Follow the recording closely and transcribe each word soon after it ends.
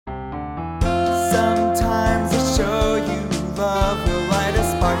Sometimes a show you love will light a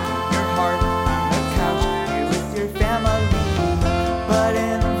spark in your heart on the couch here with your family. But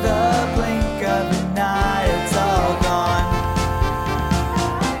in the blink of an eye, it's all gone.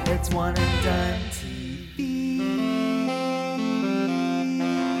 It's one and done TV.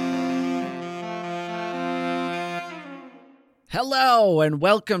 Hello and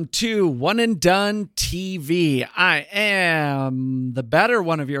welcome to One and Done TV. I am the better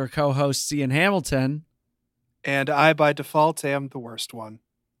one of your co-hosts, Ian Hamilton. And I, by default, am the worst one,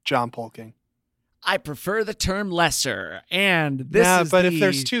 John Polking. I prefer the term lesser, and this is but if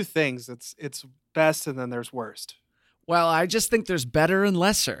there's two things, it's best and then there's worst. Well, I just think there's better and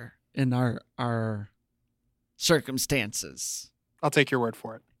lesser in our circumstances. I'll take your word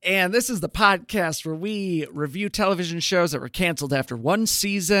for it. And this is the podcast where we review television shows that were canceled after one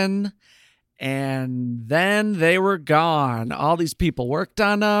season, and then they were gone. All these people worked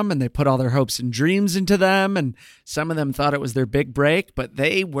on them, and they put all their hopes and dreams into them, and some of them thought it was their big break, but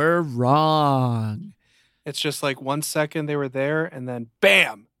they were wrong. It's just like 1 second they were there, and then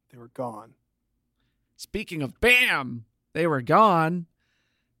bam, they were gone. Speaking of bam, they were gone.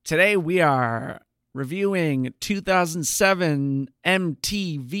 Today we are reviewing 2007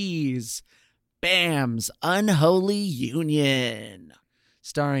 MTV's Bam's Unholy Union,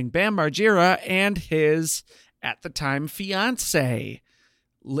 starring Bam Margera and his, at the time, fiance,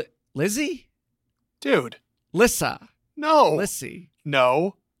 Lizzie? Dude. Lissa. No. Lissy.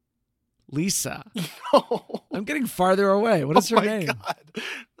 No. Lisa. No. I'm getting farther away. What is her name? Oh, my God.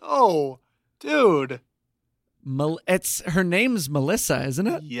 No. Dude. Her name's Melissa, isn't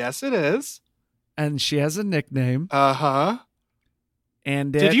it? Yes, it is. And she has a nickname. Uh-huh.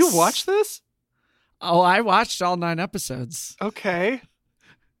 And did you watch this? Oh, I watched all 9 episodes. Okay.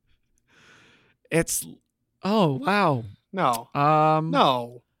 Oh, wow. No.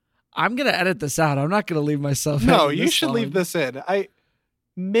 No. I'm going to edit this out. I'm not going to leave myself. No, you should leave this in.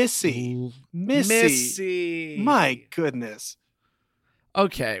 Missy. My goodness.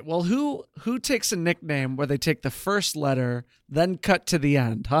 Okay. Well, who takes a nickname where they take the first letter, then cut to the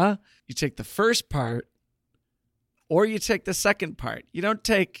end, huh? You take the first part, or you take the second part. You don't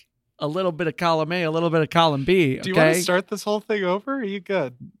take a little bit of column A, a little bit of column B. Okay? Do you want to start this whole thing over? Are you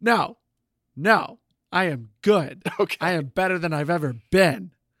good? No. I am good. Okay. I am better than I've ever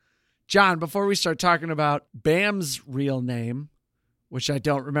been. John, before we start talking about Bam's real name, which I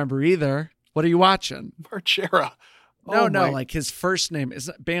don't remember either, what are you watching? Margera. No, like his first name.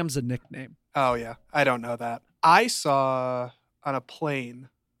 Bam's a nickname. Oh, yeah. I don't know that. I saw on a plane,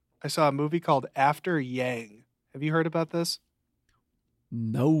 I saw a movie called After Yang. Have you heard about this?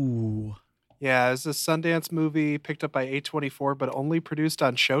 No. Yeah, it's a Sundance movie picked up by A24, but only produced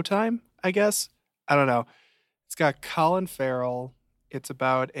on Showtime, I guess. I don't know. It's got Colin Farrell. It's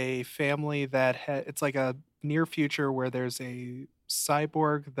about a family that it's like a near future where there's a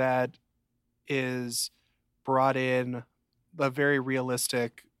cyborg that is brought in, a very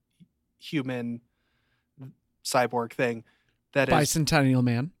realistic human cyborg thing that is Bicentennial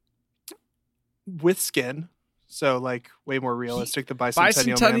Man with skin, so like way more realistic than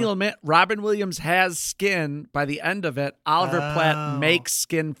Bicentennial Man. Robin Williams has skin. By the end of it, Oliver Platt makes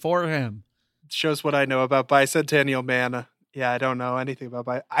skin for him. Shows what I know about Bicentennial Man. Yeah, I don't know anything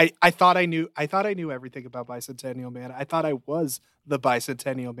about I thought I knew everything about Bicentennial Man. I thought I was the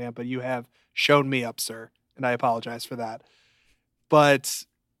Bicentennial Man, but you have shown me up, sir, and I apologize for that. But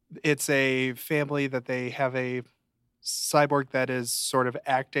it's a family that they have a cyborg that is sort of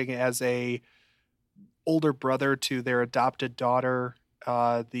acting as a older brother to their adopted daughter.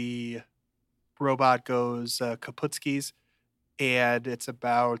 The robot goes Kaputskis, and it's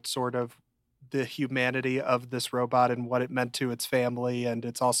about sort of the humanity of this robot and what it meant to its family. And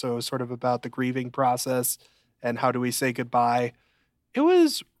it's also sort of about the grieving process and how do we say goodbye. It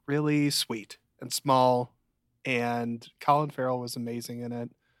was really sweet and small, and Colin Farrell was amazing in it.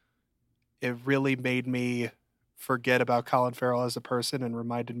 It really made me forget about Colin Farrell as a person and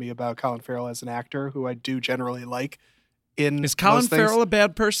reminded me about Colin Farrell as an actor, who I do generally like. Is Colin Farrell a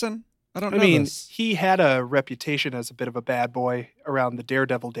bad person? I don't know. I mean, he had a reputation as a bit of a bad boy around the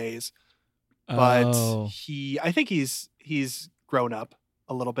Daredevil days. But I think he's grown up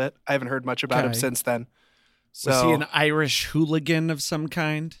a little bit. I haven't heard much about him since then. So, was he an Irish hooligan of some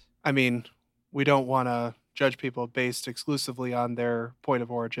kind? I mean, we don't want to judge people based exclusively on their point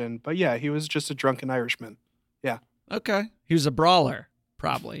of origin. But yeah, he was just a drunken Irishman. Yeah. Okay. He was a brawler,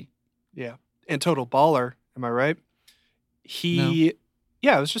 probably. Yeah. And total baller. Am I right? Yeah,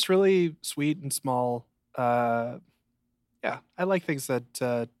 it was just really sweet and small. Yeah, I like things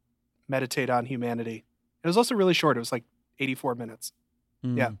that meditate on humanity. It was also really short. It was like 84 minutes.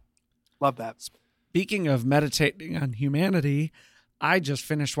 Yeah. Love that. Speaking of meditating on humanity, I just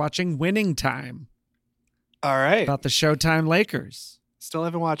finished watching Winning Time All right. about the Showtime Lakers. Still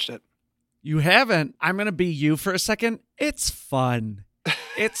haven't watched it. You haven't? I'm going to be you for a second. It's fun.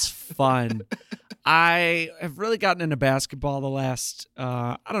 It's fun. I have really gotten into basketball the last,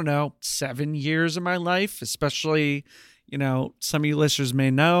 7 years of my life, especially, some of you listeners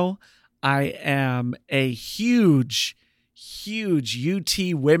may know, I am a huge UT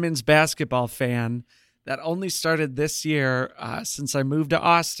women's basketball fan that only started this year. Since I moved to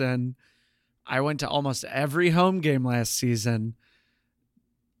Austin, I went to almost every home game last season.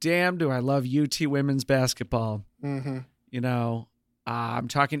 Damn, do I love UT women's basketball. Mm-hmm. I'm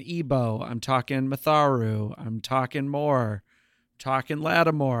talking Ebo. I'm talking Matharu. I'm talking Moore. I'm talking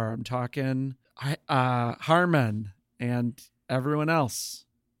Lattimore. I'm talking Harmon and everyone else.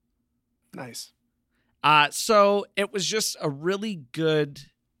 Nice. So it was just a really good,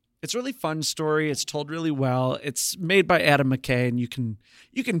 it's a really fun story. It's told really well. It's made by Adam McKay, and you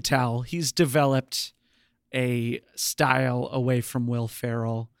can tell he's developed a style away from Will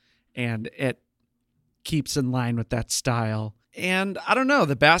Ferrell, and it keeps in line with that style. And I don't know,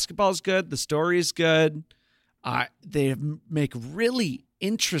 the basketball is good. The story is good. They make really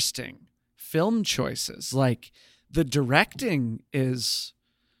interesting film choices. Like the directing is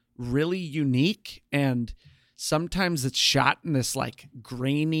really unique, and sometimes it's shot in this like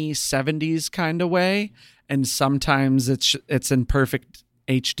grainy 70s kind of way, and sometimes it's in perfect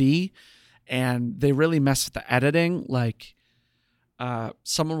HD, and they really mess with the editing. Like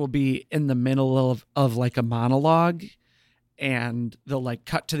someone will be in the middle of like a monologue, and they'll like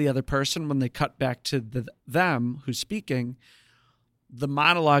cut to the other person. When they cut back to them who's speaking, the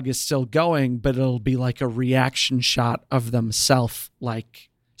monologue is still going, but it'll be like a reaction shot of themselves like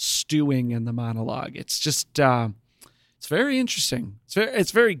stewing in the monologue. It's just it's very interesting.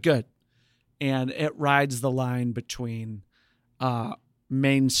 It's very good, and it rides the line between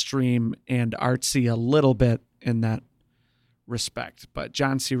mainstream and artsy a little bit in that respect. But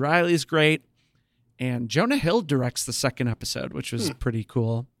John C. Reilly's great, and Jonah Hill directs the second episode, which was pretty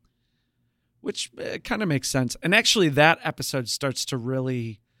cool, which kind of makes sense. And actually that episode starts to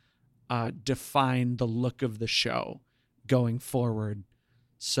really define the look of the show going forward.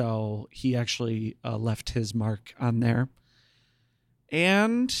 So he actually left his mark on there.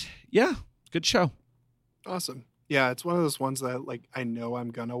 And yeah, good show. Awesome. Yeah, it's one of those ones that like I know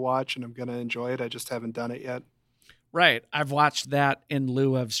I'm going to watch and I'm going to enjoy it. I just haven't done it yet. Right. I've watched that in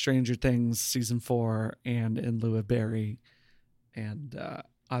lieu of Stranger Things season 4 and in lieu of Barry and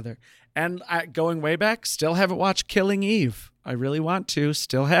other. And going way back, still haven't watched Killing Eve. I really want to.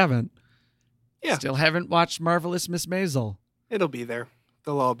 Still haven't. Yeah. Still haven't watched Marvelous Miss Maisel. It'll be there.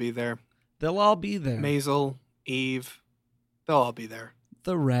 They'll all be there. They'll all be there. Maisel, Eve, they'll all be there.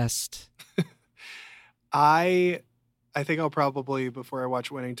 The rest. I think I'll probably, before I watch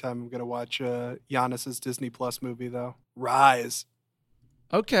Winning Time, I'm going to watch Giannis's Disney Plus movie, though. Rise.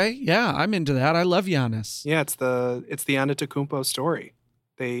 Okay, yeah, I'm into that. I love Giannis. Yeah, it's the Antetokounmpo story.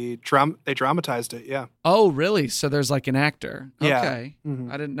 They dramatized it, yeah. Oh, really? So there's like an actor. Yeah. Okay.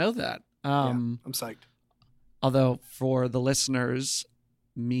 Mm-hmm. I didn't know that. I'm psyched. Although for the listeners,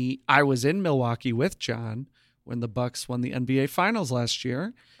 I was in Milwaukee with John when the Bucks won the NBA Finals last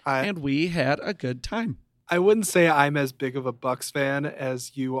year, and we had a good time. I wouldn't say I'm as big of a Bucks fan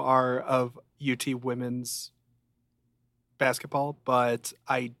as you are of UT women's basketball, but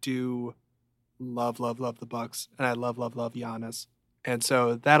I do love the Bucks, and I love Giannis, and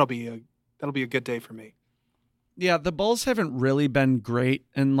so that'll be a good day for me. Yeah, the Bulls haven't really been great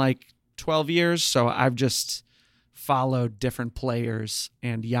in like 12 years, so I've just followed different players,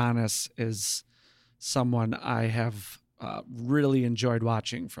 and Giannis is someone I have really enjoyed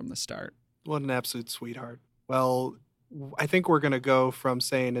watching from the start. What an absolute sweetheart. Well, I think we're going to go from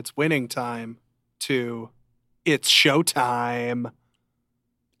saying it's winning time to it's showtime.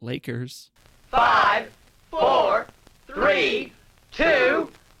 Lakers. 5, 4, 3,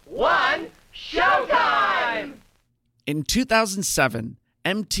 2, 1, showtime! In 2007,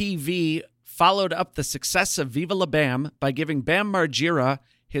 MTV followed up the success of Viva La Bam by giving Bam Margera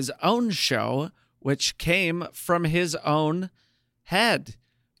his own show, which came from his own head,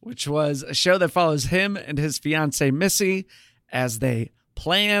 which was a show that follows him and his fiancée Missy as they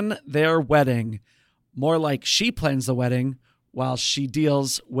plan their wedding. More like she plans the wedding while she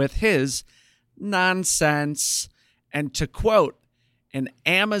deals with his nonsense. And to quote an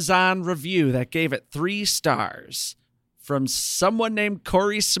Amazon review that gave it 3 stars from someone named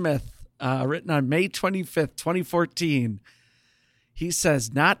Corey Smith, written on May 25th, 2014, he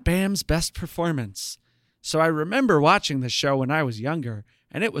says, "Not Bam's best performance. So I remember watching the show when I was younger,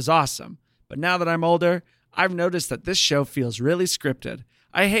 and it was awesome. But now that I'm older, I've noticed that this show feels really scripted.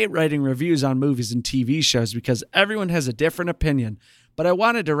 I hate writing reviews on movies and TV shows because everyone has a different opinion, but I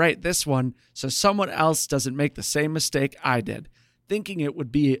wanted to write this one so someone else doesn't make the same mistake I did, thinking it would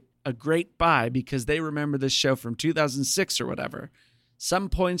be a great buy because they remember this show from 2006 or whatever. Some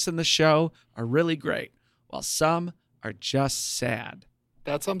points in the show are really great, while some are just sad.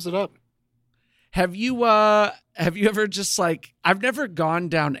 That sums it up. Have you ever just like, I've never gone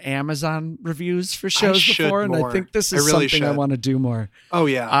down Amazon reviews for shows before, and I think this is something I want to do more. Oh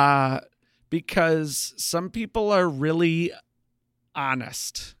yeah. Because some people are really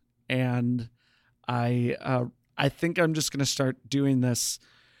honest, and I think I'm just going to start doing this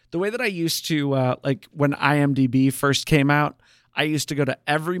the way that I used to, like when IMDb first came out. I used to go to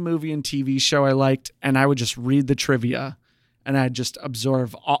every movie and TV show I liked, and I would just read the trivia, and I'd just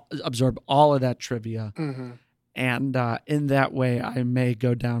absorb all of that trivia. Mm-hmm. And in that way, I may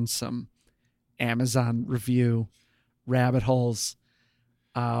go down some Amazon review rabbit holes.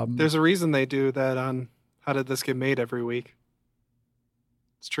 There's a reason they do that on How Did This Get Made every week.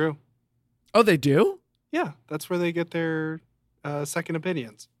 It's true. Oh, they do? Yeah, that's where they get their second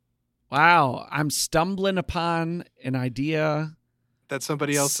opinions. Wow, I'm stumbling upon an idea that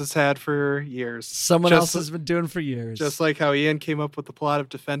somebody else has had for years. Someone else has been doing for years. Just like how Ian came up with the plot of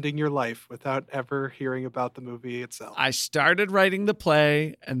Defending Your Life without ever hearing about the movie itself. I started writing the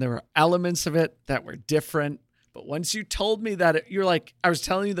play, and there were elements of it that were different. But once you told me that, you're like, I was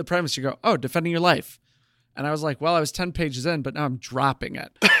telling you the premise, you go, oh, Defending Your Life. And I was like, well, I was 10 pages in, but now I'm dropping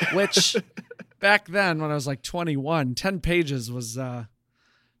it. Which back then, when I was like 21, 10 pages was...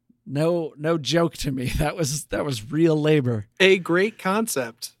 No joke to me. That was real labor. A great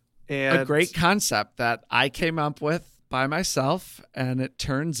concept. And a great concept that I came up with by myself, and it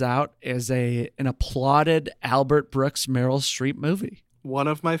turns out is an applauded Albert Brooks Meryl Streep movie. One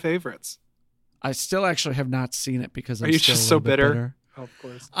of my favorites. I still actually have not seen it because I'm Are you still just a so little bit bitter? Oh, of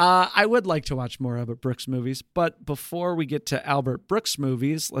course. I would like to watch more Albert Brooks movies, but before we get to Albert Brooks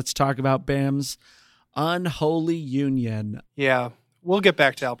movies, let's talk about Bam's Unholy Union. Yeah. We'll get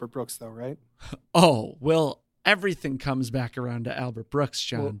back to Albert Brooks, though, right? Oh, well, everything comes back around to Albert Brooks,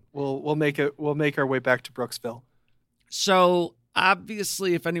 John. We'll make our way back to Brooksville. So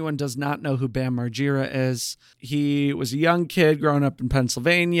obviously, if anyone does not know who Bam Margera is, he was a young kid growing up in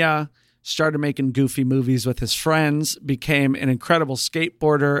Pennsylvania, started making goofy movies with his friends, became an incredible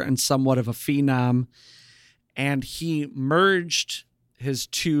skateboarder and somewhat of a phenom, and he merged his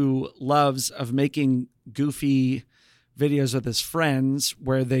two loves of making goofy videos with his friends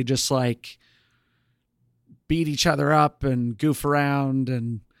where they just like beat each other up and goof around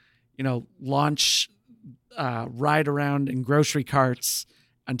and, ride around in grocery carts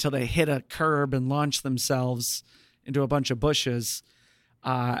until they hit a curb and launch themselves into a bunch of bushes,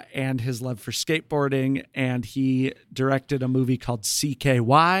 and his love for skateboarding. And he directed a movie called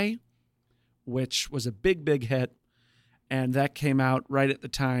CKY, which was a big hit. And that came out right at the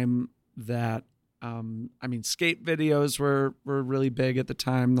time that skate videos were really big at the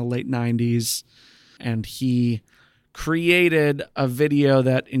time, the late 90s. And he created a video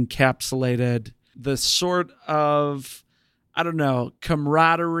that encapsulated the sort of,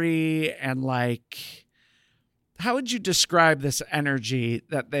 camaraderie and like, how would you describe this energy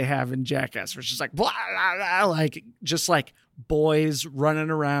that they have in Jackass? Which is like, blah, blah, blah, like just like boys running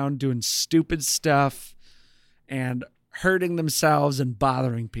around doing stupid stuff and hurting themselves and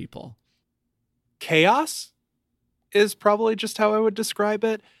bothering people. Chaos is probably just how I would describe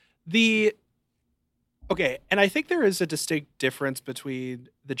it. Okay, and I think there is a distinct difference between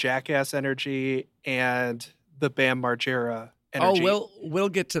the Jackass energy and the Bam Margera energy. Oh, we'll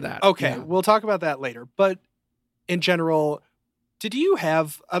get to that. Okay, yeah. We'll talk about that later. But in general, did you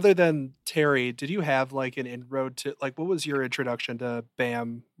have, other than Terry, did you have like an inroad to, like, what was your introduction to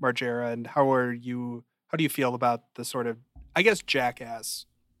Bam Margera, and how do you feel about the sort of, I guess, Jackass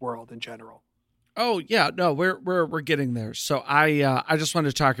world in general? Oh yeah, no, we're getting there. So I just wanted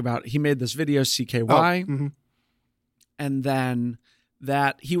to talk about, he made this video CKY, and then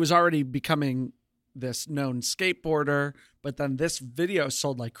that he was already becoming this known skateboarder, but then this video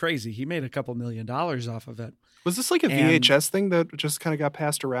sold like crazy. He made a couple $1 million off of it. Was this like a VHS thing that just kind of got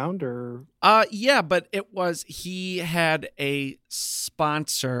passed around, or? Yeah, but he had a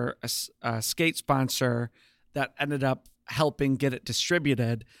sponsor, a skate sponsor that ended up helping get it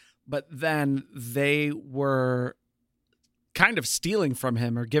distributed. But then they were kind of stealing from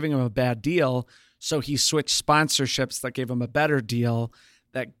him or giving him a bad deal. So he switched sponsorships that gave him a better deal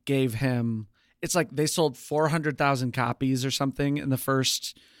that gave him, it's like they sold 400,000 copies or something in the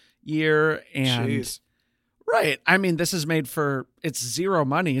first year. And Jeez. Right. I mean, this is made for, it's zero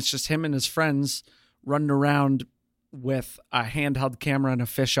money. It's just him and his friends running around with a handheld camera and a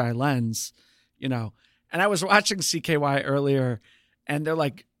fisheye lens, you know. And I was watching CKY earlier, and they're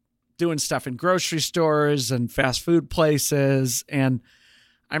like doing stuff in grocery stores and fast food places. And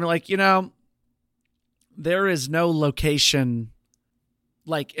I'm like, you know, there is no location.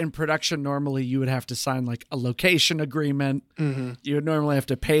 Like in production, normally you would have to sign like a location agreement. Mm-hmm. You would normally have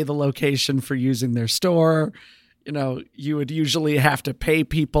to pay the location for using their store. You know, you would usually have to pay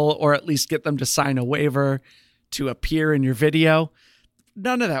people or at least get them to sign a waiver to appear in your video.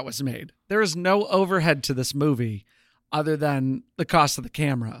 None of that was made. There is no overhead to this movie other than the cost of the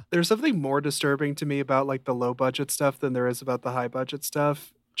camera. There's something more disturbing to me about like the low budget stuff than there is about the high budget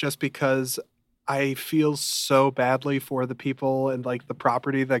stuff, just because I feel so badly for the people and like the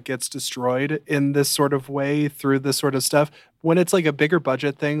property that gets destroyed in this sort of way through this sort of stuff. When it's like a bigger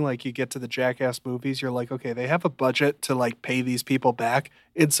budget thing, like you get to the Jackass movies, you're like, okay, they have a budget to like pay these people back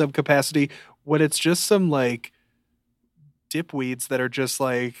in some capacity. When it's just some like dipweeds that are just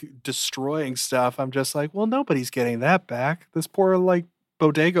like destroying stuff, I'm just like, well, nobody's getting that back. This poor like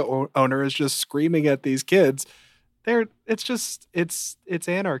bodega owner is just screaming at these kids. It's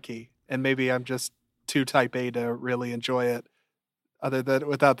anarchy. And maybe I'm just too type A to really enjoy it other than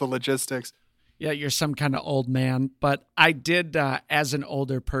without the logistics. Yeah, you're some kind of old man. But I did, as an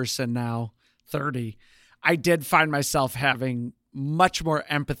older person now, 30, I did find myself having much more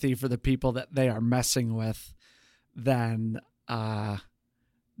empathy for the people that they are messing with than I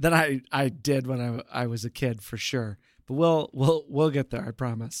did when I was a kid, for sure. But we'll get there, I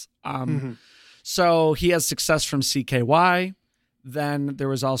promise. So he has success from CKY. Then there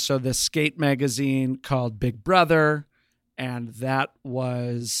was also this skate magazine called Big Brother, and that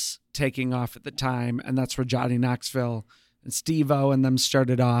was taking off at the time, and that's where Johnny Knoxville and Steve-O and them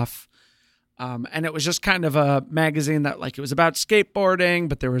started off. And it was just kind of a magazine that, like, it was about skateboarding,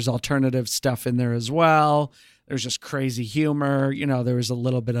 but there was alternative stuff in there as well. There was just crazy humor. You know, there was a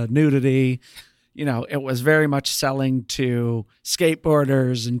little bit of nudity. You know, it was very much selling to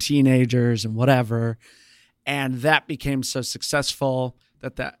skateboarders and teenagers and whatever. And that became so successful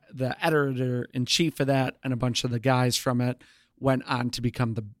that the editor-in-chief of that and a bunch of the guys from it went on to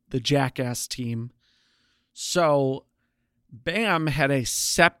become the Jackass team. So Bam had a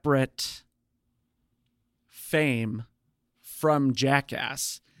separate fame from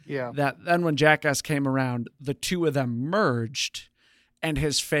Jackass. Yeah. That then when Jackass came around, the two of them merged and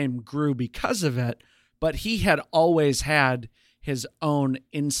his fame grew because of it. But he had always had his own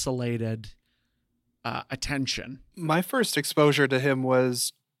insulated attention. My first exposure to him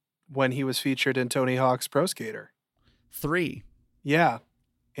was when he was featured in Tony Hawk's Pro Skater 3. Yeah.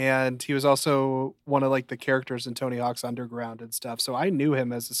 And he was also one of like the characters in Tony Hawk's Underground and stuff. So I knew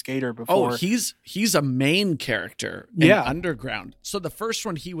him as a skater before. Oh, he's a main character in Yeah. Underground. So the first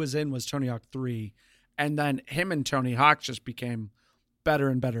one he was in was Tony Hawk 3. And then him and Tony Hawk just became better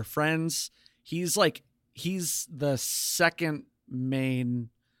and better friends. He's the second main,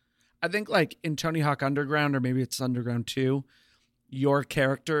 I think, like in Tony Hawk Underground, or maybe it's Underground 2, your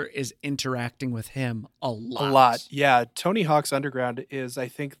character is interacting with him a lot. A lot. Yeah. Tony Hawk's Underground is, I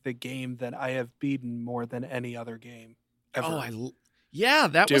think, the game that I have beaten more than any other game ever. Oh,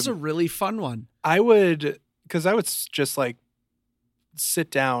 that was a really fun one. I would just like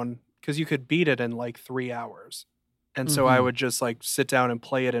sit down, because you could beat it in like 3 hours. And so I would just like sit down and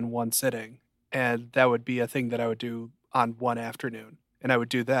play it in one sitting. And that would be a thing that I would do on one afternoon. And I would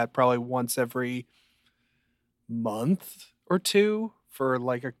do that probably once every month or two for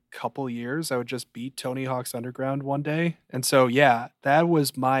like a couple years. I would just beat Tony Hawk's Underground one day. And so, yeah, that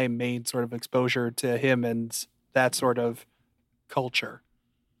was my main sort of exposure to him and that sort of culture.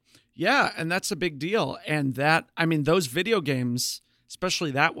 Yeah, and that's a big deal. And that, I mean, those video games,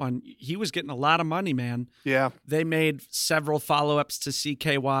 especially that one, he was getting a lot of money, man. Yeah. They made several follow-ups to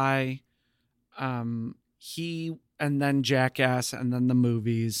CKY. And then Jackass, and then the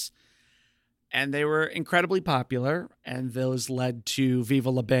movies. And they were incredibly popular, and those led to Viva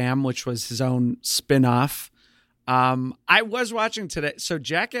La Bam, which was his own spin-off. I was watching today. So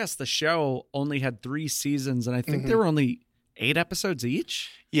Jackass, the show, only had 3 seasons, and I think there were only 8 episodes each.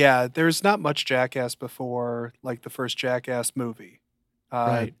 Yeah, there's not much Jackass before, like, the first Jackass movie.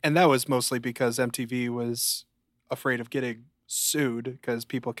 Right. And that was mostly because MTV was afraid of getting sued because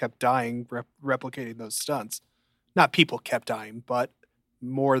people kept dying replicating those stunts. Not people kept dying, but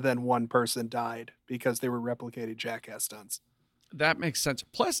more than one person died because they were replicating Jackass stunts. That makes sense.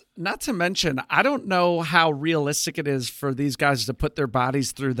 Plus, not to mention, I don't know how realistic it is for these guys to put their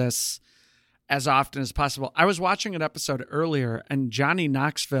bodies through this as often as possible. I was watching an episode earlier, and Johnny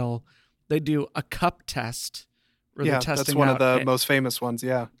Knoxville they do a cup test where Yeah, they're testing that's one of out the most famous ones.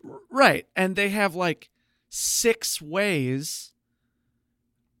 Yeah. right. And they have like 6 ways.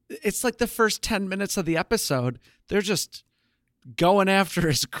 It's like the first 10 minutes of the episode, they're just going after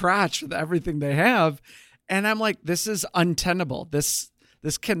his crotch with everything they have. And I'm like, this is untenable. This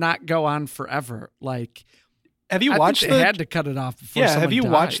cannot go on forever. Like, Have you I watched think they had to cut it off before someone have you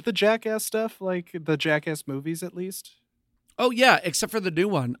died. watched the Jackass stuff? Like the Jackass movies at least? Oh yeah, except for the new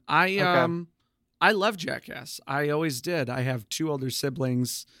one. Okay. I love Jackass. I always did. I have 2 older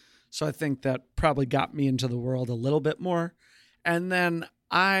siblings, so I think that probably got me into the world a little bit more. And then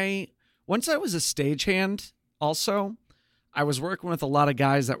once I was a stagehand also, I was working with a lot of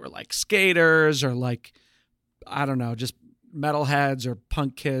guys that were like skaters or like, I don't know, just metalheads or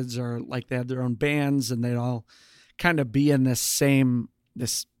punk kids, or like they had their own bands and they'd all kind of be in this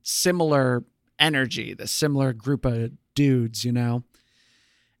similar energy, this similar group of dudes, you know?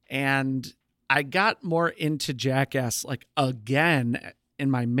 And I got more into Jackass like again in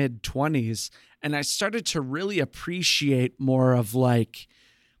my mid-20s, and I started to really appreciate more of like,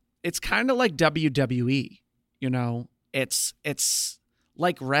 it's kind of like WWE, you know? It's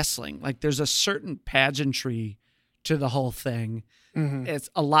like wrestling. Like there's a certain pageantry to the whole thing. Mm-hmm. It's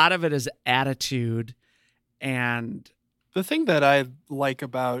a lot of it is attitude. And The thing that I like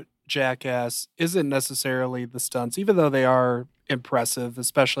about Jackass isn't necessarily the stunts, even though they are impressive,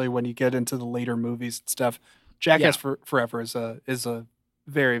 especially when you get into the later movies and stuff. Jackass Forever is a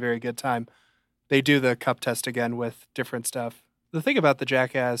very, very good time. They do the cup test again with different stuff. The thing about the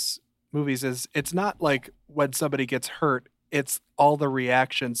Jackass movies is it's not like when somebody gets hurt, it's all the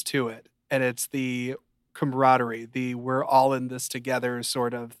reactions to it. And it's the camaraderie, the we're all in this together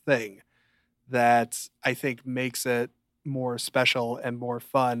sort of thing that I think makes it more special and more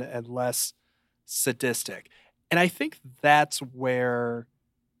fun and less sadistic. And I think that's where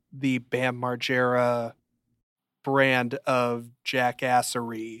the Bam Margera brand of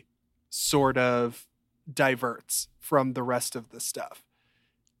jackassery sort of diverts from the rest of the stuff.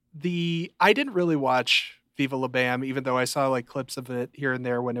 I didn't really watch Viva La Bam, even though I saw like clips of it here and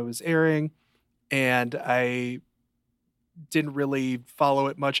there when it was airing, and I didn't really follow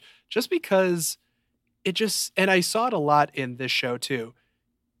it much just because and I saw it a lot in this show too.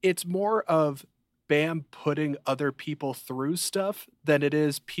 It's more of Bam putting other people through stuff than it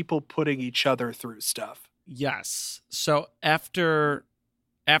is people putting each other through stuff. yes. So after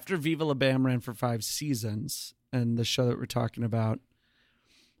Viva La Bam ran for 5 seasons, and the show that we're talking about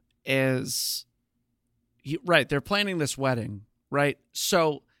is right, they're planning this wedding, right?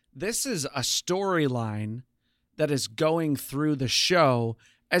 So this is a storyline that is going through the show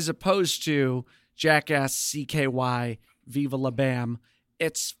as opposed to Jackass, CKY, Viva La Bam.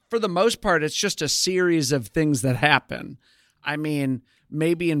 It's, for the most part, it's just a series of things that happen. I mean,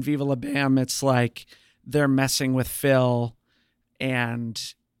 maybe in Viva La Bam, it's like they're messing with Phil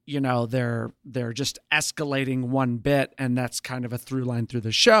and, you know, they're just escalating one bit, and that's kind of a through line through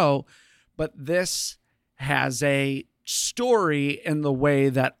the show. But this has a story in the way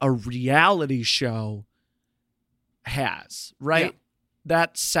that a reality show has, right? Yeah.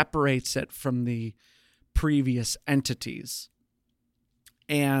 That separates it from the previous entities.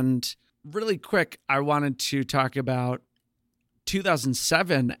 And really quick, I wanted to talk about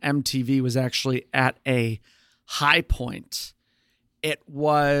 2007. MTV was actually at a high point.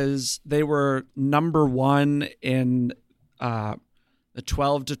 They were number 1 in the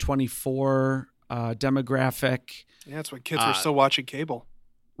 12 to 24 demographic. Yeah, that's when kids were still watching cable.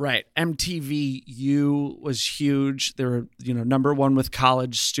 Right. MTVU was huge. They were, number 1 with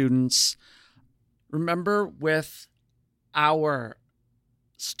college students. Remember with our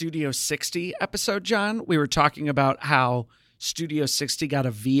Studio 60 episode, John, we were talking about how Studio 60 got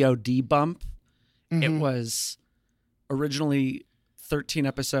a VOD bump. Mm-hmm. It was originally 13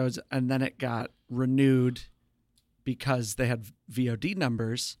 episodes, and then it got renewed because they had VOD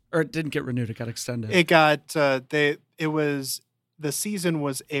numbers, or it didn't get renewed. It got extended. It got, the season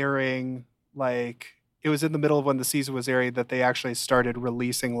was airing, like, it was in the middle of when the season was airing that they actually started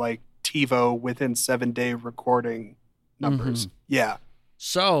releasing like TiVo within 7-day recording numbers. Mm-hmm. Yeah.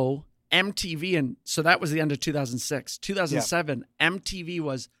 So MTV, so that was the end of 2006. 2007, MTV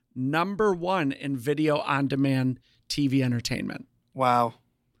was number 1 in video on demand TV entertainment. Wow.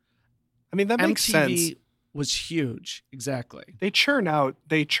 I mean, that makes sense. MTV was huge. Exactly. They churned out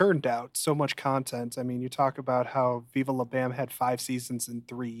so much content. I mean, you talk about how Viva La Bam had 5 seasons in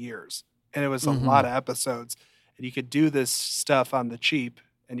 3 years, and it was a lot of episodes, and you could do this stuff on the cheap,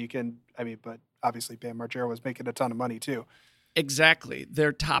 and but obviously Bam Margera was making a ton of money too. Exactly.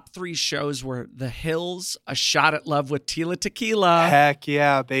 Their top 3 shows were The Hills, A Shot at Love with Tila Tequila. Heck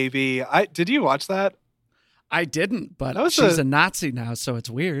yeah, baby. Did you watch that? I didn't, but That was she's a Nazi now, so it's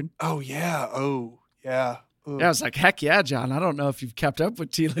weird. Oh, yeah. Oh, yeah. Ooh. Yeah, I was like, heck yeah, John. I don't know if you've kept up with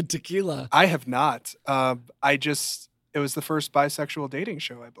Tila Tequila. I have not. It was the first bisexual dating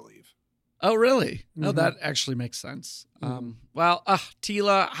show, I believe. Oh, really? Mm-hmm. No, that actually makes sense. Well,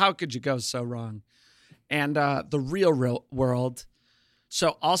 Tila, how could you go so wrong? And the real world.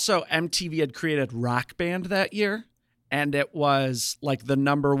 So also MTV had created Rock Band that year, and it was like the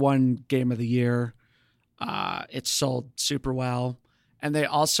 #1 game of the year. It sold super well. And they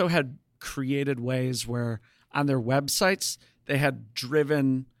also had created ways where on their websites, they had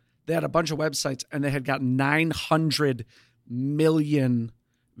a bunch of websites and they had gotten 900 million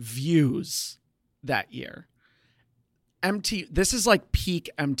views that year. This is like peak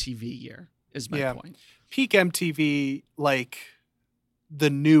MTV year is my point. Peak MTV, like the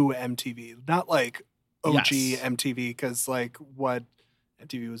new MTV, not like OG MTV, because like what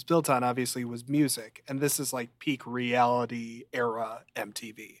MTV was built on obviously was music, and this is like peak reality era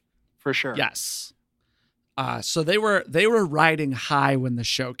MTV for sure. Yes. So they were riding high when the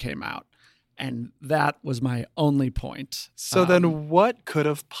show came out, and that was my only point. So then what could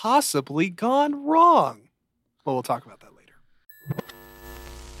have possibly gone wrong? Well, we'll talk about that later.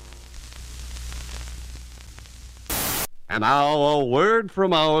 And now a word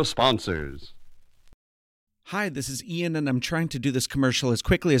from our sponsors. Hi, this is Ian, and I'm trying to do this commercial as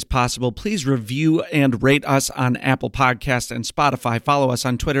quickly as possible. Please review and rate us on Apple Podcasts and Spotify. Follow us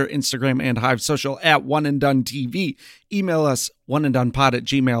on Twitter, Instagram, and Hive Social at One and Done TV. Email us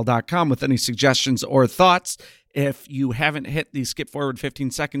oneanddonepod@gmail.com with any suggestions or thoughts. If you haven't hit the skip forward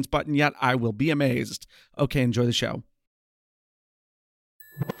 15 seconds button yet, I will be amazed. Okay, enjoy the show.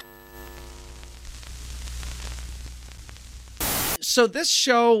 So this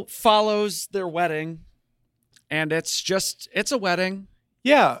show follows their wedding. And it's a wedding.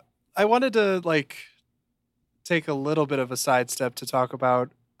 Yeah. I wanted to take a little bit of a sidestep to talk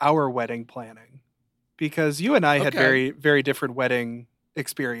about our wedding planning, because you and I had very, very different wedding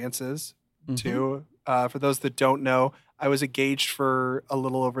experiences too. For those that don't know, I was engaged for a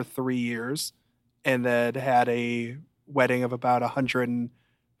little over 3 years and then had a wedding of about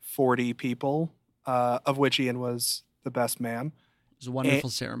 140 people, of which Ian was the best man. It was a wonderful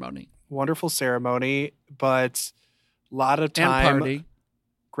ceremony. Wonderful ceremony, but a lot of time. And party.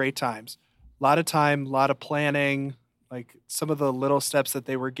 Great times. A lot of time, a lot of planning. Like some of the little steps that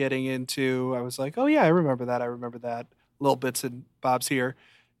they were getting into, I was like, oh yeah, I remember that. Little bits and bobs here.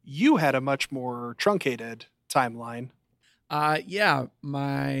 You had a much more truncated timeline. Yeah,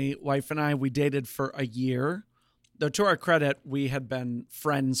 my wife and I, we dated for a year. Though to our credit, we had been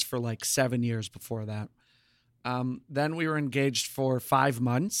friends for like 7 years before that. Then we were engaged for 5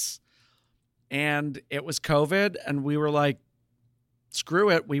 months. And it was COVID, and we were like, screw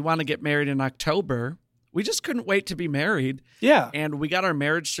it. We want to get married in October. We just couldn't wait to be married. Yeah. And we got our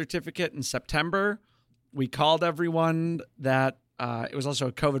marriage certificate in September. We called everyone that it was also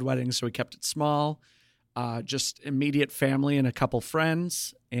a COVID wedding, so we kept it small. Just immediate family and a couple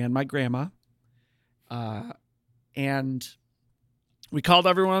friends and my grandma. And we called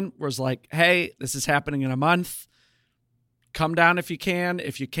everyone, was like, hey, this is happening in a month. Come down if you can.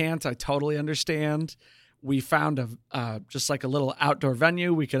 If you can't, I totally understand. We found just like a little outdoor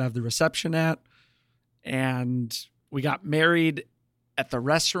venue we could have the reception at. And we got married at the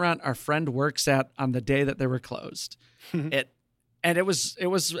restaurant our friend works at on the day that they were closed. I had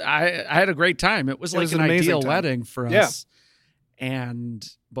a great time. It was like an ideal wedding for us.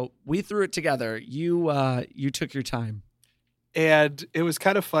 But we threw it together. You took your time. And it was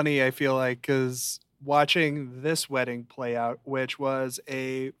kind of funny, I feel like, because watching this wedding play out, which was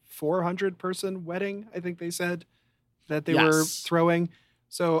a 400-person wedding, I think they said that they were throwing.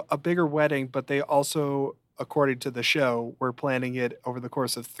 So a bigger wedding, but they also, according to the show, were planning it over the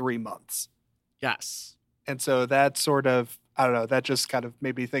course of 3 months. Yes. And so that sort of, I don't know, that just kind of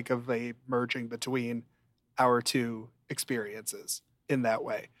made me think of a merging between our two experiences in that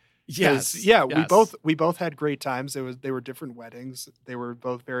way. Yes. Yeah, we both had great times. They were different weddings. They were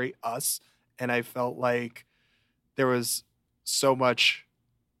both very us. And I felt like there was so much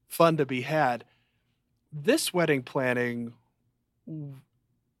fun to be had. This wedding planning,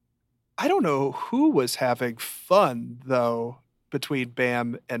 I don't know who was having fun, though, between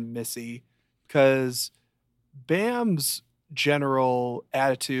Bam and Missy, because Bam's general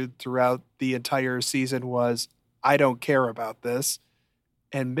attitude throughout the entire season was, I don't care about this.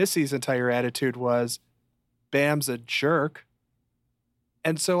 And Missy's entire attitude was, Bam's a jerk.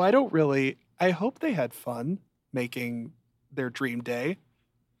 And so I hope they had fun making their dream day.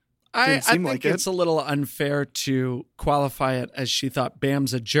 I Didn't seem think like it. it's a little unfair to qualify it as she thought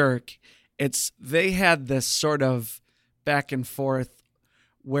Bam's a jerk. They had this sort of back and forth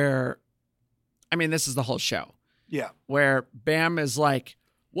where, I mean, this is the whole show. Yeah. Where Bam is like,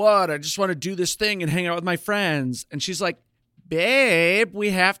 what? I just want to do this thing and hang out with my friends. And she's like, babe,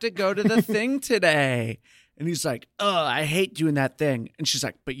 we have to go to the thing today. And he's like, oh, I hate doing that thing. And she's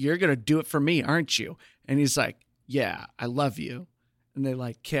like, but you're going to do it for me, aren't you? And he's like, yeah, I love you. And they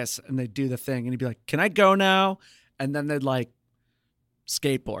like kiss and they do the thing. And he'd be like, can I go now? And then they'd like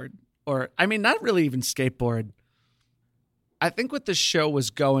skateboard. Or, I mean, not really even skateboard. I think what the show was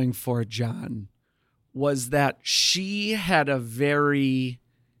going for, John, was that she had a very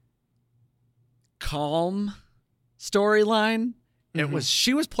calm storyline. Mm-hmm.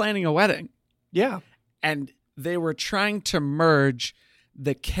 She was planning a wedding. Yeah. And they were trying to merge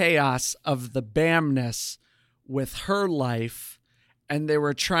the chaos of the Bamness with her life. And they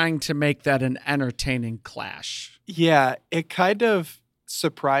were trying to make that an entertaining clash. Yeah. It kind of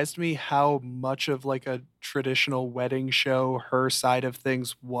surprised me how much of like a traditional wedding show her side of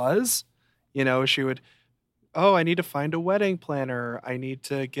things was. You know, she would, oh, I need to find a wedding planner. I need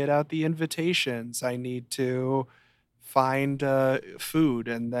to get out the invitations. I need to find food.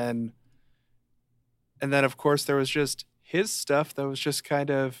 And then of course there was just his stuff that was just kind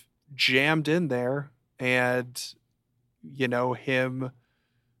of jammed in there. And, you know, him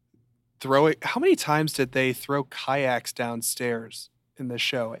throwing, how many times did they throw kayaks downstairs in the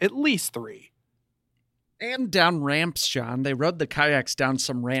show? At least 3. And down ramps, John. They rode the kayaks down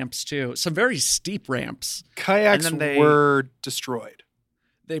some ramps too. Some very steep ramps. Kayaks were destroyed.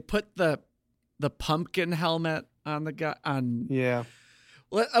 They put the pumpkin helmet on the guy on. Yeah.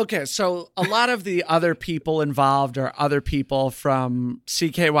 Okay, so a lot of the other people involved are other people from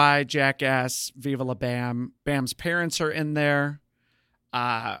CKY, Jackass, Viva La Bam. Bam's parents are in there.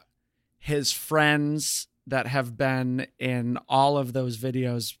 His friends that have been in all of those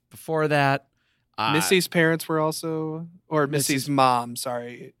videos before that. Missy's parents were also, or Missy's mom,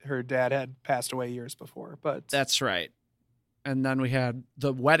 sorry. Her dad had passed away years before, but. That's right. And then we had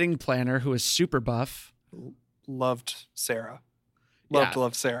the wedding planner who is super buff. Loved Sarah. Yeah.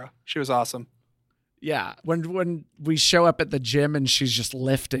 Loved Sarah. She was awesome. Yeah. When we show up at the gym and she's just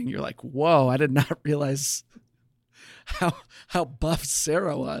lifting, you're like, whoa, I did not realize how buff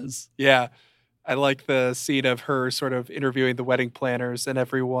Sarah was. Yeah. I like the scene of her sort of interviewing the wedding planners and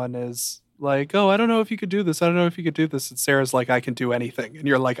everyone is like, oh, I don't know if you could do this. I don't know if you could do this. And Sarah's like, I can do anything. And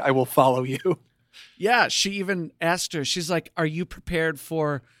you're like, I will follow you. Yeah. She even asked her, she's like, are you prepared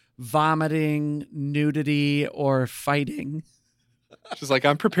for vomiting, nudity, or fighting? She's like,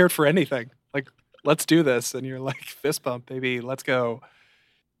 I'm prepared for anything. Like, let's do this. And you're like, fist bump, baby. Let's go.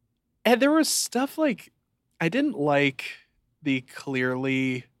 And there was stuff like, I didn't like the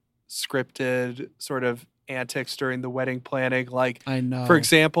clearly scripted sort of antics during the wedding planning. Like, I know. For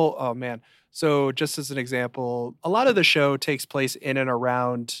example, oh man. So just as an example, a lot of the show takes place in and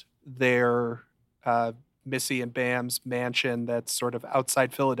around their Missy and Bam's mansion that's sort of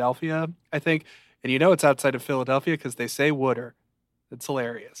outside Philadelphia, I think. And you know it's outside of Philadelphia because they say Wooder. It's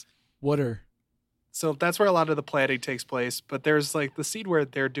hilarious. Wooder. So that's where a lot of the planning takes place. But there's like the scene where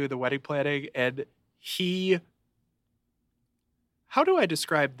they're doing the wedding planning and how do I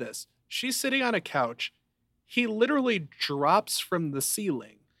describe this? She's sitting on a couch. He literally drops from the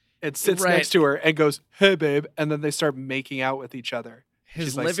ceiling and sits next to her and goes, hey, babe. And then they start making out with each other.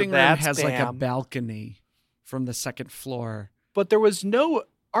 His living room has like a balcony from the second floor. But there was no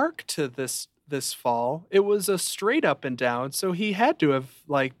arc to this fall. It was a straight up and down. So he had to have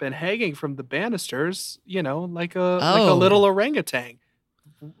like been hanging from the banisters, you know, like a little orangutan.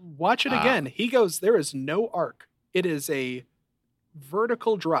 Watch it again. He goes, there is no arc. It is a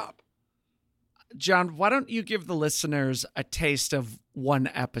vertical drop. John, why don't you give the listeners a taste of one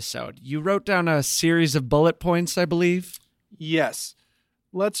episode? You wrote down a series of bullet points, I believe. Yes.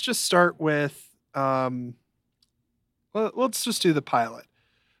 Let's just start with, let's just do the pilot.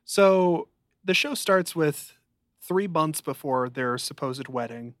 So the show starts with 3 months before their supposed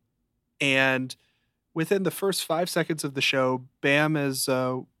wedding. And within the first 5 seconds of the show, Bam is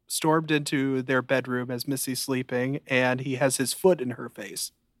stormed into their bedroom as Missy's sleeping, and he has his foot in her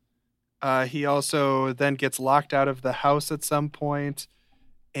face. He also then gets locked out of the house at some point,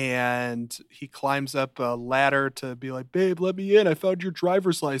 and he climbs up a ladder to be like, babe, let me in. I found your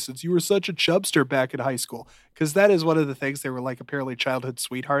driver's license. You were such a chubster back in high school. Because that is one of the things. They were like apparently childhood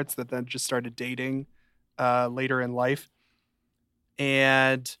sweethearts that then just started dating later in life.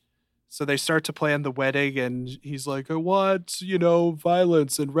 And so they start to plan the wedding, and he's like, I want,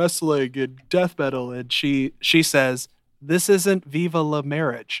 violence and wrestling and death metal. And she says, this isn't Viva la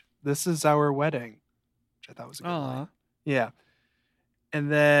Marriage. This is our wedding, which I thought was a good line. Yeah.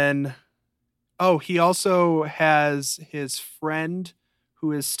 And then, he also has his friend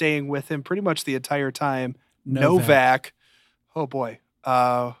who is staying with him pretty much the entire time, Novak. Oh, boy.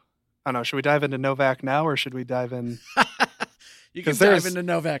 I don't know. Should we dive into Novak now or should we dive in? You can dive into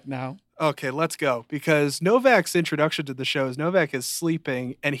Novak now. Okay, let's go. Because Novak's introduction to the show is Novak is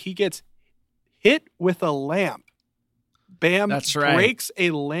sleeping and he gets hit with a lamp. Bam breaks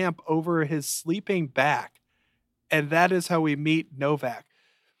a lamp over his sleeping back. And that is how we meet Novak.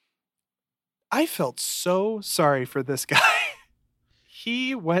 I felt so sorry for this guy.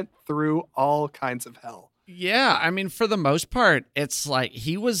 He went through all kinds of hell. Yeah, I mean, for the most part, it's like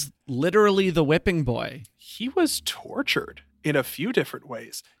he was literally the whipping boy. He was tortured in a few different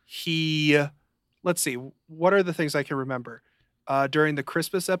ways. Let's see, what are the things I can remember? During the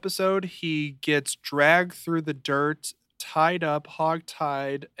Christmas episode, he gets dragged through the dirt, tied up,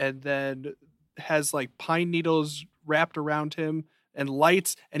 hog-tied, and then has like pine needles wrapped around him and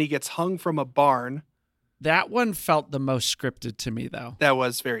lights, and he gets hung from a barn. That one felt the most scripted to me, though. That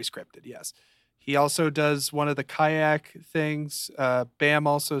was very scripted, yes. He also does one of the kayak things. Bam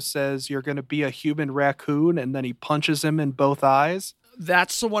also says, "You're going to be a human raccoon," and then he punches him in both eyes.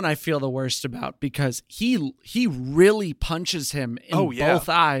 That's the one I feel the worst about because he really punches him in both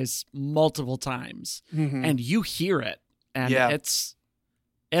eyes multiple times, and you hear it, and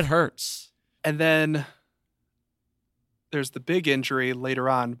it hurts. And then there's the big injury later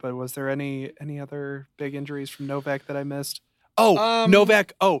on, but was there any other big injuries from Novak that I missed?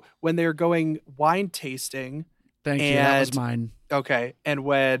 Novak. When they're going wine tasting. Thank you. That was mine. Okay.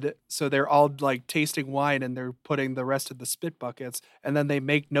 And so they're all like tasting wine and they're putting the rest of the spit buckets and then they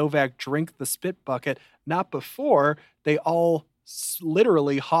make Novak drink the spit bucket. Not before they all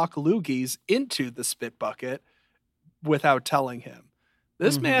literally hawk loogies into the spit bucket without telling him.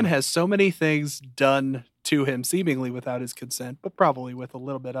 This man has so many things done to him, seemingly without his consent, but probably with a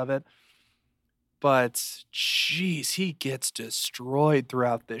little bit of it. But, geez, he gets destroyed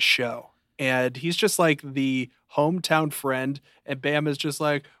throughout this show. And he's just like the hometown friend. And Bam is just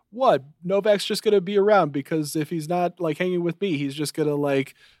like, what? Novak's just going to be around because if he's not like hanging with me, he's just going to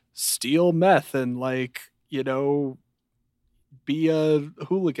like steal meth and like, you know, be a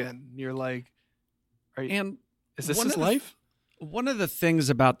hooligan. And you're like, is this his life? One of the things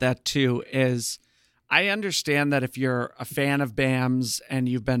about that, too, is I understand that if you're a fan of Bam's and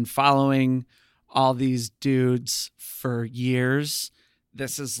you've been following all these dudes for years,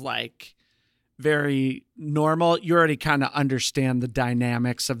 this is like very normal. You already kind of understand the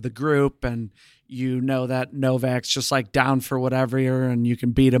dynamics of the group and you know that Novak's just like down for whatever and you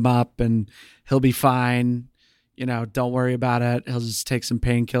can beat him up and he'll be fine. You know, don't worry about it. He'll just take some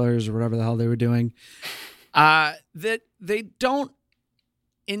painkillers or whatever the hell they were doing. That they don't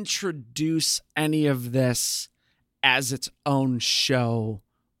introduce any of this as its own show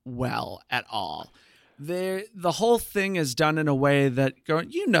well at all. The whole thing is done in a way that you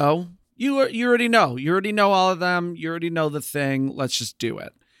already know all of them. You already know the thing. Let's just do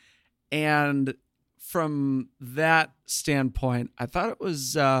it. And from that standpoint, I thought it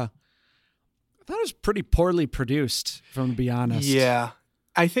was pretty poorly produced, if I'm to be honest. Yeah.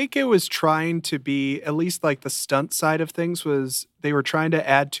 I think it was trying to be, at least like the stunt side of things was they were trying to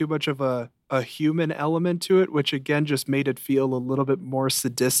add too much of a human element to it, which again just made it feel a little bit more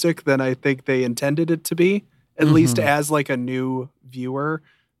sadistic than I think they intended it to be, at least as like a new viewer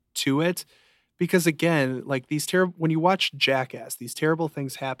to it. Because again, like when you watch Jackass, these terrible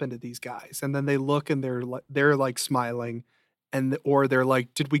things happen to these guys and then they look and they're like smiling or they're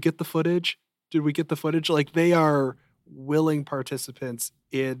like, did we get the footage? Like they are willing participants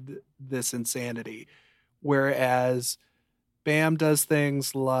in this insanity. Whereas Bam does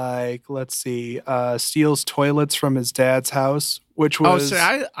things like, let's see, steals toilets from his dad's house, which was...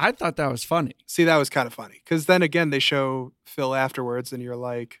 I thought that was funny. See, that was kind of funny. Because then again, they show Phil afterwards and you're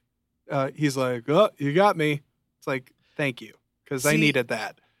like, he's like, oh, you got me. It's like, thank you. Because I needed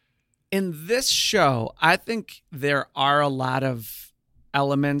that. In this show, I think there are a lot of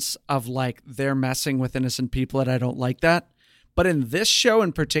elements of like they're messing with innocent people and I don't like that. But in this show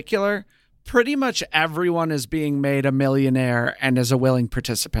in particular, pretty much everyone is being made a millionaire and is a willing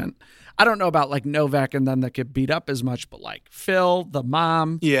participant. I don't know about like Novak and them that get beat up as much, but like Phil, the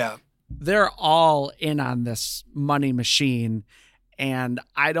mom, they're all in on this money machine. And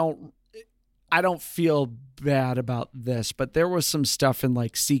I don't feel bad about this, but there was some stuff in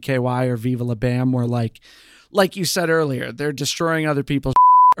like CKY or Viva La Bam where like you said earlier, they're destroying other people's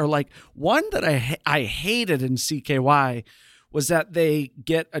or like one that I hated in CKY was that they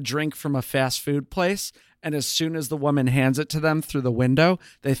get a drink from a fast food place And as soon as the woman hands it to them through the window,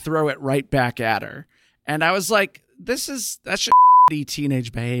 they throw it right back at her. And I was like, that's just shitty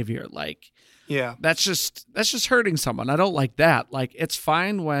teenage behavior. Like, Yeah. that's just hurting someone. I don't like that. Like, it's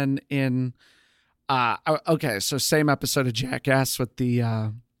fine when in okay, so same episode of Jackass with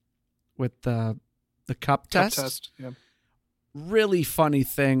the cup test. Yeah. Really funny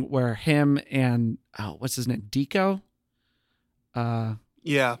thing where him and what's his name? Deco?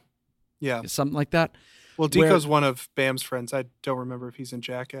 Yeah. Something like that. Well, Deco's one of Bam's friends. I don't remember if he's in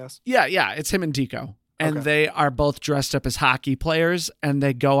Jackass. Yeah, it's him and Deco. And Okay. they are both dressed up as hockey players, and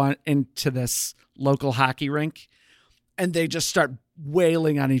they go on into this local hockey rink, and they just start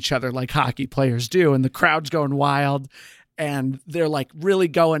wailing on each other like hockey players do, and the crowd's going wild, and they're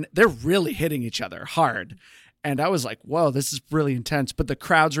really hitting each other hard. And I was like, whoa, this is really intense. But the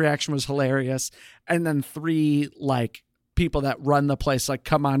crowd's reaction was hilarious. And then 3 like people that run the place like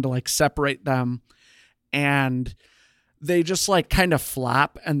come on to like separate them, and they just like kind of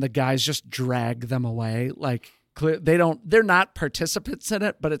flop, and the guys just drag them away. Like they're not participants in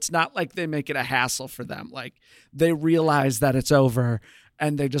it, but it's not like they make it a hassle for them. Like they realize that it's over,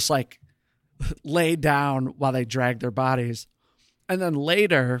 and they just like lay down while they drag their bodies. And then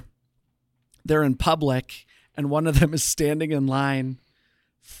later they're in public, and one of them is standing in line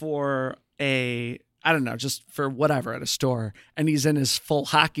for just for whatever at a store. And he's in his full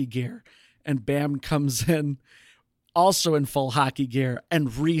hockey gear, and Bam comes in also in full hockey gear and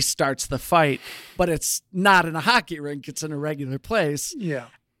restarts the fight, but it's not in a hockey rink. It's in a regular place. Yeah.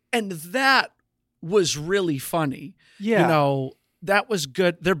 And that was really funny. Yeah. You know, that was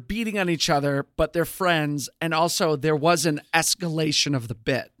good. They're beating on each other, but they're friends. And also there was an escalation of the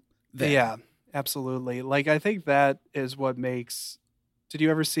bit there. Yeah, absolutely. Like, I think that is what makes... Did you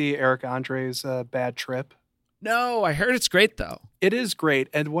ever see Eric Andre's Bad Trip? No, I heard it's great though. It is great.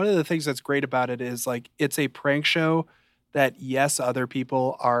 And one of the things that's great about it is like, it's a prank show that, yes, other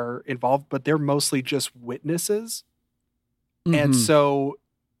people are involved, but they're mostly just witnesses. And Mhm. so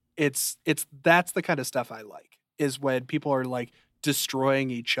that's the kind of stuff I like, is when people are like destroying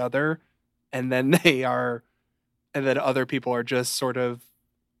each other, and then other people are just sort of,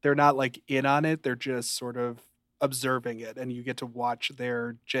 they're not like in on it. They're just sort of observing it, and you get to watch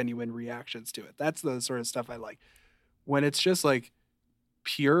their genuine reactions to it. That's the sort of stuff I like. When it's just like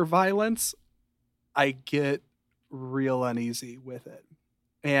pure violence, I get real uneasy with it.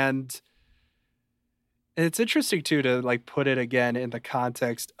 And it's interesting too to like put it again in the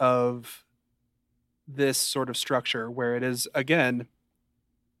context of this sort of structure, where it is, again,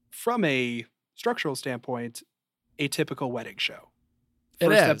 from a structural standpoint, a typical wedding show.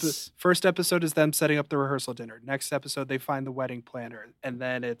 First episode is them setting up the rehearsal dinner. Next episode, they find the wedding planner. And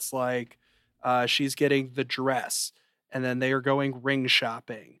then it's like she's getting the dress. And then they are going ring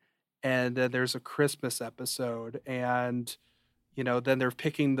shopping. And then there's a Christmas episode. And, then they're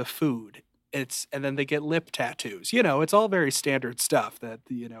picking the food. And then they get lip tattoos. It's all very standard stuff that,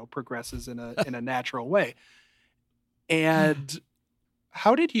 progresses in a natural way. And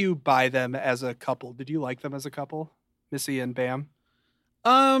how did you buy them as a couple? Did you like them as a couple, Missy and Bam?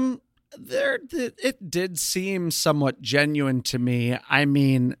 It did seem somewhat genuine to me. I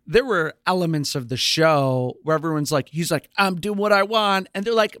mean, there were elements of the show where everyone's like, he's like, I'm doing what I want. And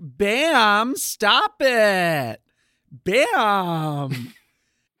they're like, Bam, stop it. Bam.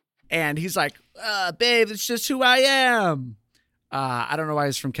 And he's like, babe, it's just who I am. I don't know why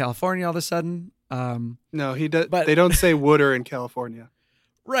he's from California all of a sudden. No, he does. But they don't say wooder in California.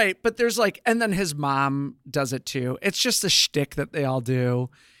 Right, but there's like, and then his mom does it too. It's just a shtick that they all do.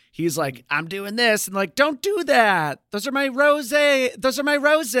 He's like, I'm doing this, and like, don't do that. Those are my roses.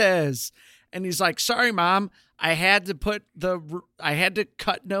 And he's like, sorry, Mom. I had to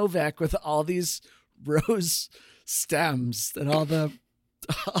cut Novak with all these rose stems and all of the,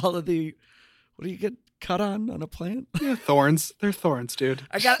 what do you get cut on a plant? Yeah, thorns. They're thorns, dude.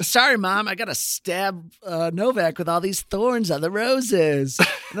 Sorry, Mom, I got to stab Novak with all these thorns on the roses.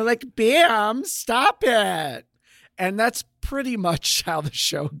 And they're like, Bam, stop it. And that's pretty much how the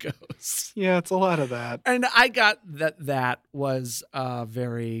show goes. Yeah, it's a lot of that. And I got that was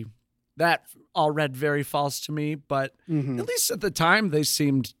that all read very false to me, but at least at the time they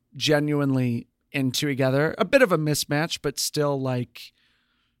seemed genuinely into together. A bit of a mismatch, but still like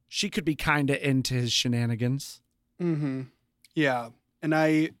she could be kind of into his shenanigans. Mm-hmm. Yeah.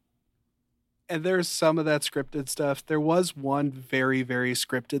 And there's some of that scripted stuff. There was one very, very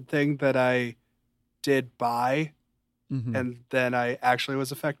scripted thing that I did buy, and then I actually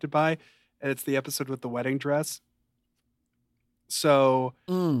was affected by, and it's the episode with the wedding dress. So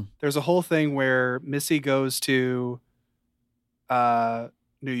there's a whole thing where Missy goes to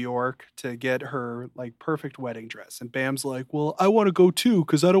New York to get her like perfect wedding dress. And Bam's like, well, I want to go too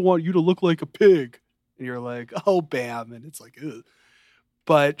because I don't want you to look like a pig. And you're like, oh, Bam. And it's like, ugh.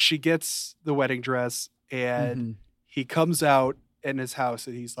 But she gets the wedding dress and he comes out in his house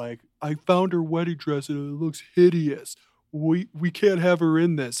and he's like, I found her wedding dress and it looks hideous. We can't have her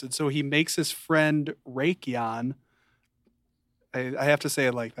in this. And so he makes his friend Raikyan, I have to say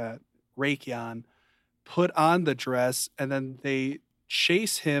it like that, Raikyan, put on the dress, and then they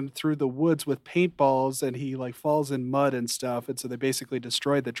chase him through the woods with paintballs, and he like falls in mud and stuff. And so they basically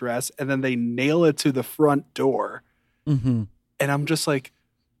destroy the dress, and then they nail it to the front door. And I'm just like,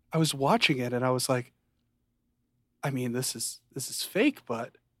 I was watching it and I was like, I mean, this is fake,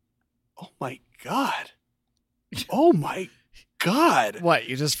 but oh my God. Oh my God. What,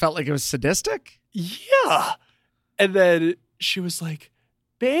 you just felt like it was sadistic? Yeah. And then she was like,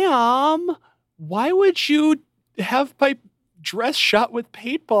 Bam, why would you have my dress shot with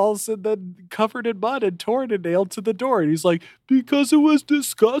paintballs and then covered in mud and torn and nailed to the door? And he's like, because it was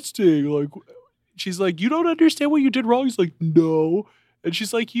disgusting. Like, she's like, you don't understand what you did wrong? He's like, no. And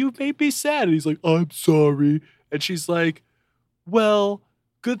she's like, you made me sad. And he's like, I'm sorry. And she's like, well,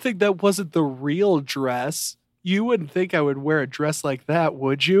 good thing that wasn't the real dress. You wouldn't think I would wear a dress like that,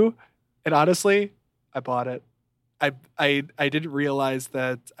 would you? And honestly, I bought it. I didn't realize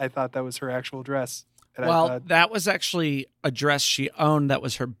that. I thought that was her actual dress. And well, that was actually a dress she owned that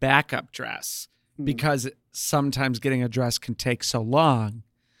was her backup dress because sometimes getting a dress can take so long.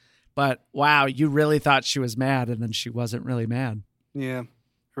 But wow, you really thought she was mad and then she wasn't really mad. Yeah,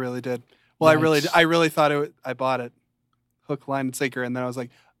 I really did. Well, nice. I really thought I bought it. Hook, line, and sinker. And then I was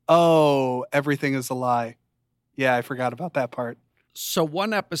like, oh, everything is a lie. Yeah, I forgot about that part. So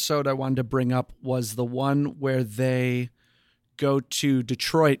one episode I wanted to bring up was the one where they go to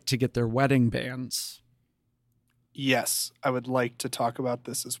Detroit to get their wedding bands. Yes, I would like to talk about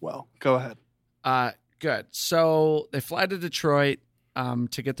this as well. Go ahead. Good. So they fly to Detroit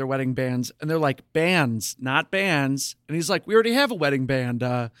to get their wedding bands, and they're like, bands, not bands. And he's like, we already have a wedding band.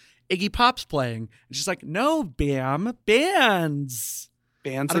 Iggy Pop's playing. And she's like, no, Bam, bands.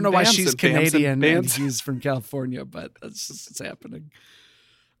 Bands I don't know why she's Canadian and he's from California, but that's just what's happening.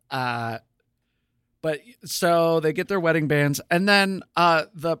 But so they get their wedding bands, and then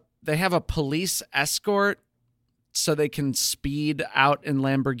they have a police escort so they can speed out in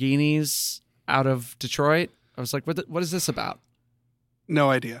Lamborghinis out of Detroit. I was like, what is this about? No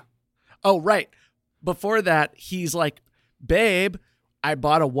idea. Oh, right. Before that, he's like, babe, I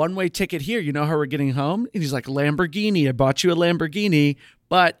bought a one-way ticket here. You know how we're getting home? And he's like, Lamborghini. I bought you a Lamborghini,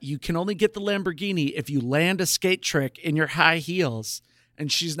 but you can only get the Lamborghini if you land a skate trick in your high heels.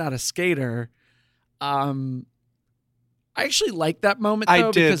 And she's not a skater. I actually liked that moment,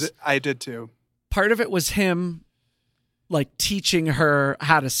 though. I did too. Part of it was him like teaching her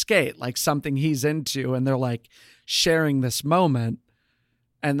how to skate, like something he's into. And they're like sharing this moment.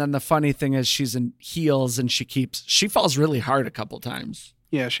 And then the funny thing is she's in heels and she falls really hard a couple times.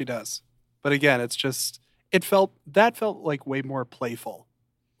 Yeah, she does. But again, it's just, that felt like way more playful,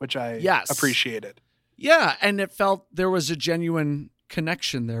 which I appreciated. Yeah. And it felt there was a genuine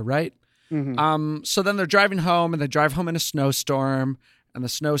connection there, right? Mm-hmm. So then they're driving home and they drive home in a snowstorm, and the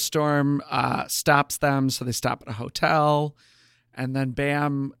snowstorm stops them. So they stop at a hotel, and then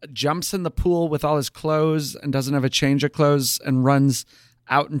Bam jumps in the pool with all his clothes and doesn't have a change of clothes and runs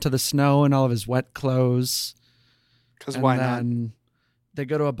out into the snow in all of his wet clothes. Because why not? They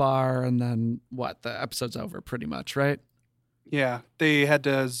go to a bar, and then the episode's over pretty much, right? Yeah, they had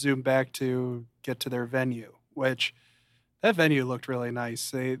to zoom back to get to their venue, which that venue looked really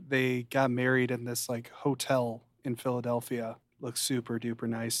nice. They got married in this like hotel in Philadelphia. Looks super duper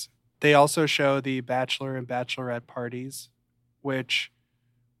nice. They also show the bachelor and bachelorette parties, which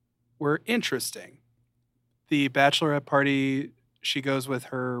were interesting. The bachelorette party, she goes with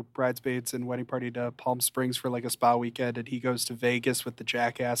her bridesmaids and wedding party to Palm Springs for like a spa weekend, and he goes to Vegas with the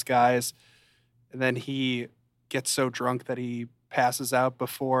Jackass guys. And then he gets so drunk that he passes out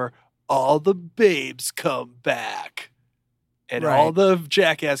before all the babes come back. And all the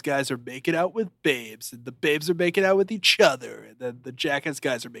Jackass guys are making out with babes, and the babes are making out with each other. And then the Jackass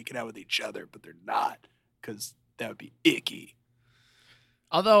guys are making out with each other, but they're not, because that would be icky.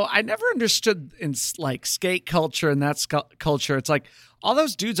 Although I never understood in like skate culture and that culture, it's like all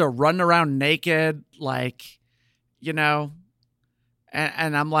those dudes are running around naked, like, you know,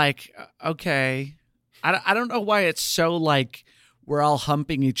 and I'm like, okay, I don't know why it's so like we're all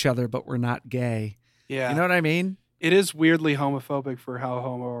humping each other, but we're not gay. Yeah. You know what I mean? It is weirdly homophobic for how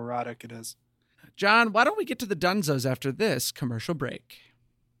homoerotic it is. John, why don't we get to the Dunzos after this commercial break?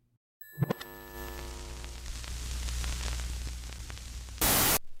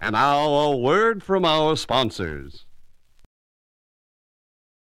 And now a word from our sponsors.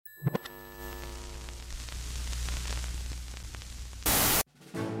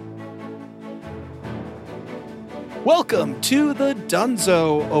 Welcome to the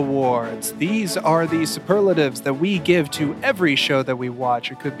Dunzo Awards. These are the superlatives that we give to every show that we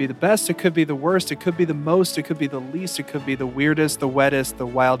watch. It could be the best, it could be the worst, it could be the most, it could be the least, it could be the weirdest, the wettest, the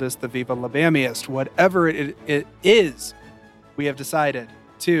wildest, the viva la bammiest. Whatever it is, we have decided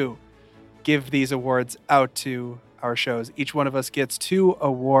to give these awards out to our shows. Each one of us gets 2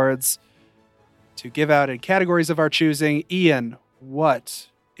 awards to give out in categories of our choosing. Ian, what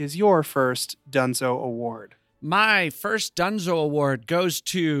is your first Dunzo Award? My first Dunzo Award goes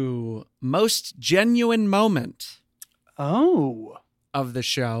to Most Genuine Moment Oh. of the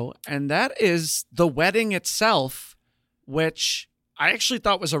show, and that is the wedding itself, which I actually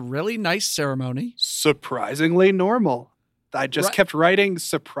thought was a really nice ceremony. Surprisingly normal. I just Right. kept writing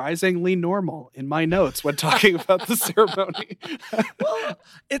surprisingly normal in my notes when talking about the ceremony. Well,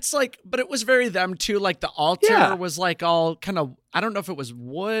 it's like, but it was very them too. Like the altar Yeah. was like all kind of, I don't know if it was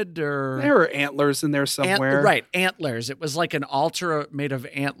wood or There were antlers in there somewhere. right, antlers. It was like an altar made of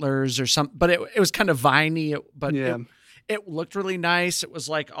antlers or something, but it was kind of viney. But Yeah. it looked really nice. It was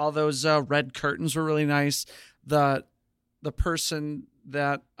like all those red curtains were really nice. The person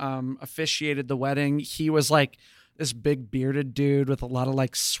that officiated the wedding, he was like this big bearded dude with a lot of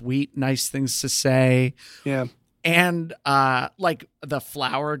like sweet, nice things to say. Yeah. And like the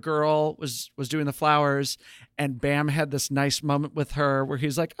flower girl was doing the flowers, and Bam had this nice moment with her where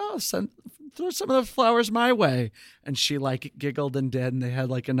he's like, "Oh, throw some of the flowers my way," and she like giggled and did, and they had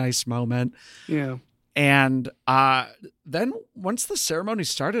like a nice moment. Yeah. And then once the ceremony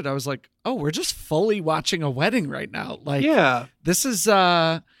started, I was like, "Oh, we're just fully watching a wedding right now." Like, Yeah. this is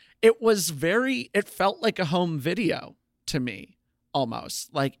it felt like a home video to me,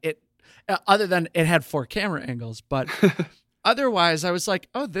 almost like it. Other than it had 4 camera angles, but otherwise I was like,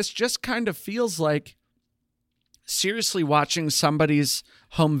 oh, this just kind of feels like seriously watching somebody's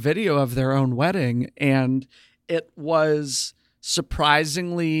home video of their own wedding. And it was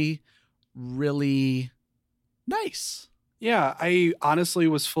surprisingly really nice. Yeah, I honestly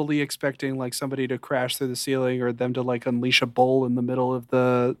was fully expecting like somebody to crash through the ceiling or them to like unleash a bowl in the middle of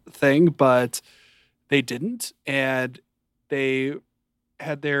the thing, but they didn't. And they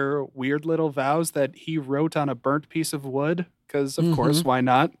had their weird little vows that he wrote on a burnt piece of wood because of course, why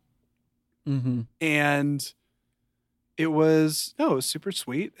not? Mm-hmm. And it was super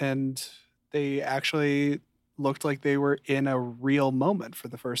sweet, and they actually looked like they were in a real moment for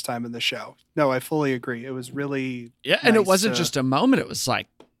the first time in the show. No, I fully agree. It was really And it nice wasn't to- just a moment, it was like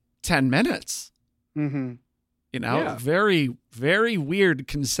 10 minutes. Mhm. You know, Yeah. very, very weird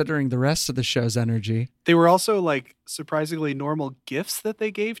considering the rest of the show's energy. They were also like surprisingly normal gifts that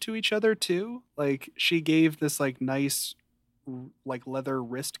they gave to each other too. Like she gave this like nice like leather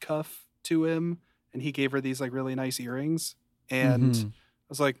wrist cuff to him, and he gave her these like really nice earrings. And Mhm. I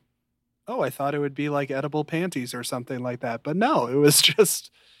was like, oh, I thought it would be like edible panties or something like that. But no, it was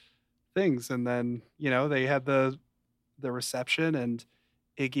just things. And then, they had the reception, and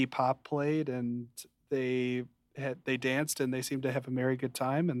Iggy Pop played, and they danced, and they seemed to have a merry good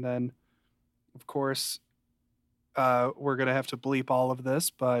time. And then, of course, we're going to have to bleep all of this,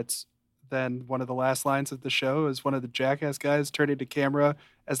 but then one of the last lines of the show is one of the Jackass guys turning to camera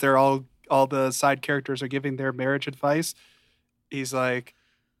as they're all the side characters are giving their marriage advice. He's like,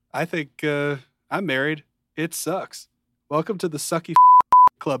 I think I'm married. It sucks. Welcome to the sucky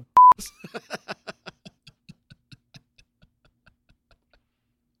club.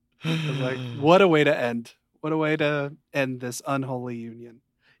 I was like, what a way to end. What a way to end this unholy union.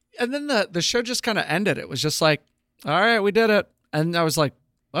 And then the show just kind of ended. It was just like, all right, we did it. And I was like,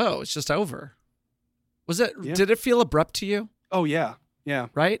 oh, it's just over. Yeah. Did it feel abrupt to you? Oh, yeah. Yeah.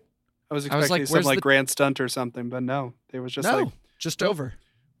 Right? I was I was expecting like, some where's like the- grand stunt or something, but no. It was just No, like, just nope. over.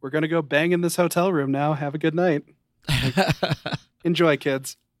 we're going to go bang in this hotel room now. Have a good night. Enjoy,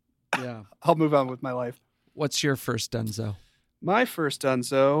 kids. Yeah. I'll move on with my life. What's your first Dunzo? My first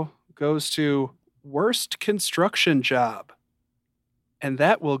Dunzo goes to worst construction job. And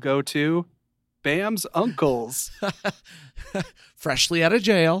that will go to Bam's uncles. Freshly out of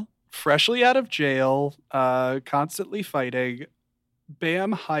jail. Freshly out of jail, constantly fighting.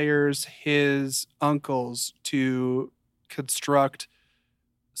 Bam hires his uncles to construct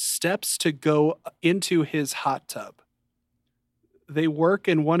steps to go into his hot tub. They work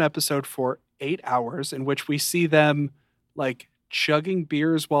in one episode for 8 hours, in which we see them like chugging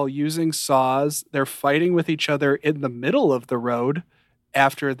beers while using saws. They're fighting with each other in the middle of the road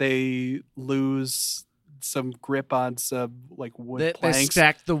after they lose some grip on some like wood They planks.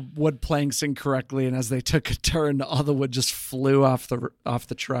 stacked the wood planks incorrectly, and as they took a turn, all the wood just flew off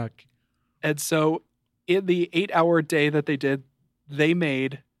the truck. And so in the 8-hour day that they did, they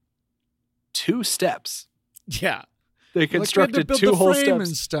made 2 steps. Yeah. They Like, we had to constructed build 2 the whole frame steps.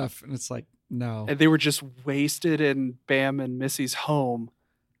 and stuff. And it's like, no. And they were just wasted in Bam and Missy's home.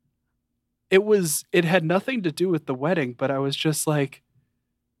 It had nothing to do with the wedding, but I was just like,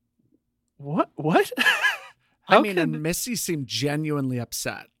 what? And Missy seemed genuinely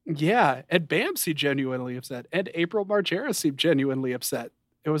upset. Yeah, and Bam seemed genuinely upset, and April Margera seemed genuinely upset.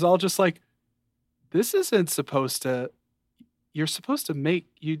 It was all just like, this isn't supposed to. You're supposed to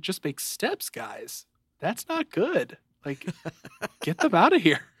you just make steps, guys. That's not good. Like, get them out of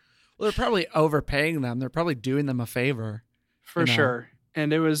here. Well, they're probably overpaying them. They're probably doing them a favor. For sure.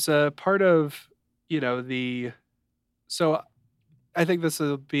 And it was part of, so I think this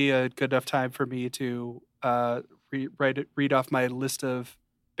will be a good enough time for me to read off my list of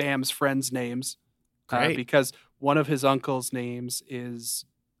Bam's friends' names. Great. Because one of his uncle's names is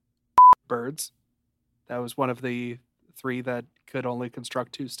Birds. That was one of the 3 that could only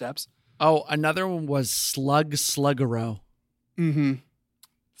construct 2 steps. Oh, another one was Sluggero. Mm-hmm.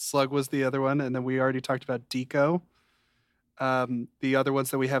 Slug was the other one. And then we already talked about Deco. The other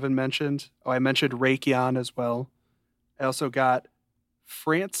ones that we haven't mentioned. Oh, I mentioned Raytheon as well. I also got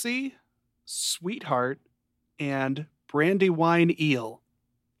Francie, Sweetheart, and Brandywine Eel.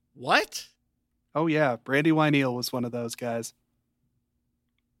 What? Oh, yeah. Brandywine Eel was one of those guys.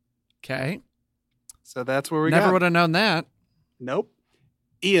 Okay. So that's where we Never got. would have known that. Nope.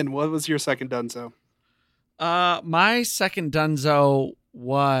 Ian, what was your second dunzo? My second dunzo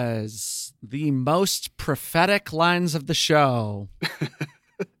was the most prophetic lines of the show.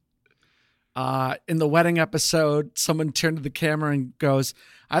 In the wedding episode, someone turned to the camera and goes,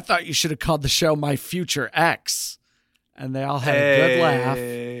 "I thought you should have called the show My Future Ex." And they all had a good laugh.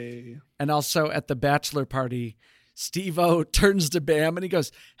 And also at the bachelor party, Steve-O turns to Bam and he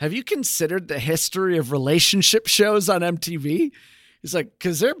goes, "Have you considered the history of relationship shows on MTV?" He's like,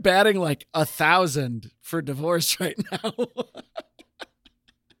 "Because they're batting like 1,000 for divorce right now."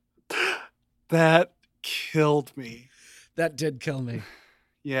 That killed me. That did kill me.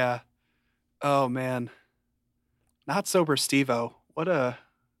 Yeah. Oh, man. Not sober Steve-O.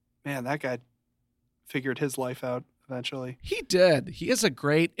 Man, that guy figured his life out eventually. He did. He has a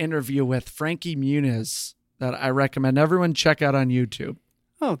great interview with Frankie Muniz that I recommend everyone check out on YouTube.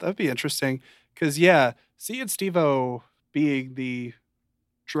 Oh, that'd be interesting. Because, yeah, seeing Steve-O being the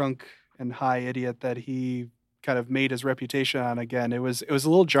drunk and high idiot that he kind of made his reputation on again, it was a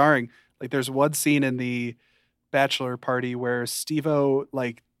little jarring. Like, there's one scene in the bachelor party where Steve-O,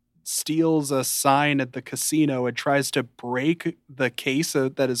 like, steals a sign at the casino and tries to break the case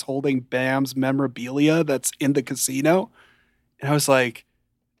that is holding Bam's memorabilia that's in the casino. And I was like,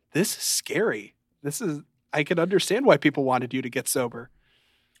 this is scary. I can understand why people wanted you to get sober.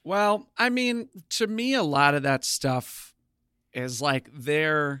 Well, I mean, to me, a lot of that stuff is like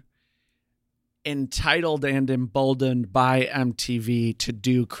they're entitled and emboldened by MTV to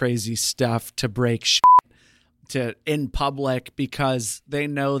do crazy stuff, to break shit in public, because they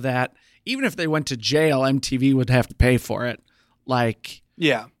know that even if they went to jail, MTV would have to pay for it. Like,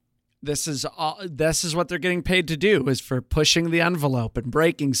 yeah, this is what they're getting paid to do, is for pushing the envelope and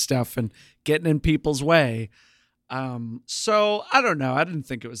breaking stuff and getting in people's way. So I don't know. I didn't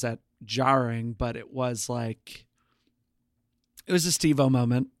think it was that jarring, but it was a Steve-O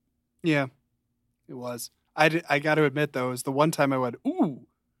moment. Yeah, it was. I got to admit, though, it was the one time I went, ooh,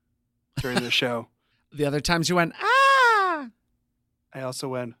 during the show. The other times you went, ah. I also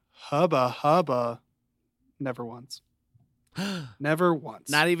went, hubba, hubba. Never once. Never once.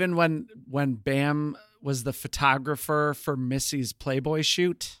 Not even when Bam was the photographer for Missy's Playboy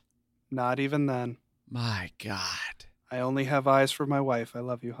shoot? Not even then. My God. I only have eyes for my wife. I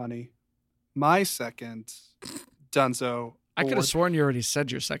love you, honey. My second dunzo. I could have sworn you already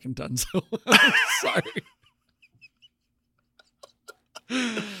said your second dunzo. Sorry.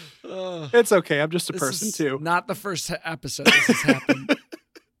 It's okay. I'm just a This person is too. Not the first episode this has happened.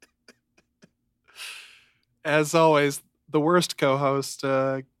 As always, the worst co-host.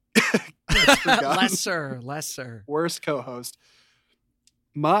 Gets forgotten. Lesser. Worst co-host.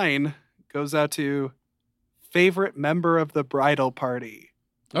 Mine goes out to favorite member of the bridal party.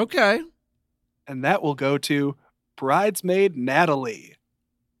 Okay. And that will go to bridesmaid Natalie.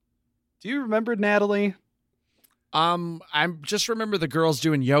 Do you remember Natalie? I just remember the girls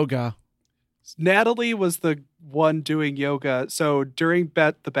doing yoga. Natalie was the one doing yoga. So during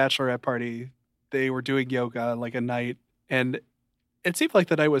the bachelorette party, they were doing yoga like a night, and it seemed like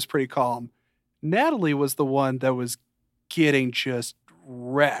the night was pretty calm. Natalie was the one that was getting just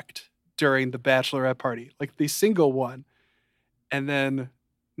wrecked during the bachelorette party, like the single one. And then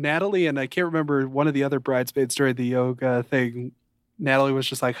Natalie, and I can't remember one of the other bridesmaids during the yoga thing, Natalie was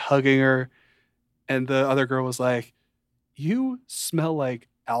just like hugging her. And the other girl was like, "You smell like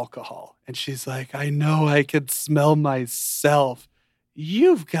alcohol." And she's like, "I know, I could smell myself.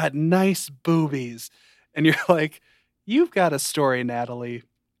 You've got nice boobies." And you're like, "You've got a story, Natalie.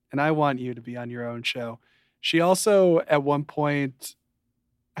 And I want you to be on your own show." She also, at one point,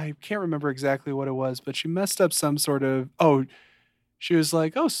 I can't remember exactly what it was, but she messed up some sort of, she was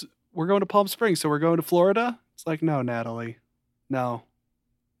like, "Oh, we're going to Palm Springs, so we're going to Florida?" It's like, "No, Natalie. No.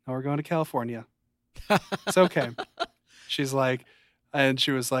 No, we're going to California. It's okay." She's like, and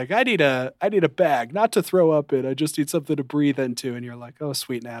she was like, I need a bag, not to throw up in. I just need something to breathe into." And you're like, "Oh,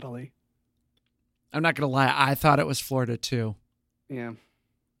 sweet Natalie." I'm not going to lie. I thought it was Florida too. Yeah.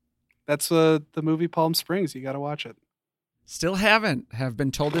 That's the movie Palm Springs. You got to watch it. Still haven't. Have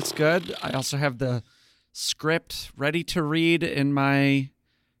been told it's good. I also have the script ready to read in my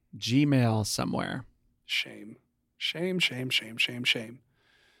Gmail somewhere. Shame. Shame, shame, shame, shame, shame.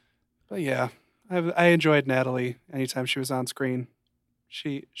 But yeah, I enjoyed Natalie anytime she was on screen.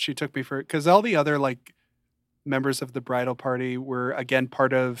 She took me for, because all the other like members of the bridal party were again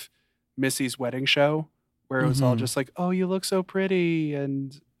part of Missy's wedding show, where it was all just like, "Oh, you look so pretty,"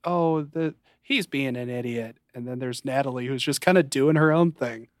 and "Oh, he's being an idiot." And then there's Natalie, who's just kind of doing her own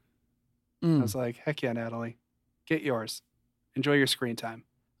thing. I was like, heck yeah, Natalie, get yours. Enjoy your screen time.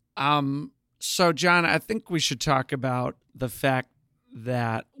 So John, I think we should talk about the fact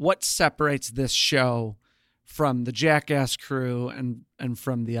that what separates this show from the Jackass crew and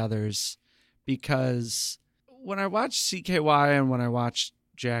from the others, because when I watched CKY and when I watched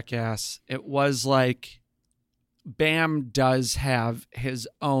Jackass, it was like Bam does have his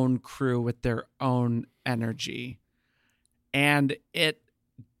own crew with their own energy, and it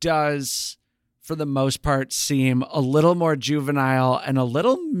does for the most part seem a little more juvenile and a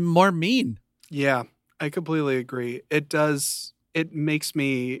little more mean. Yeah, I completely agree. It does. It makes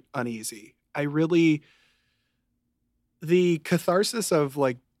me uneasy. The catharsis of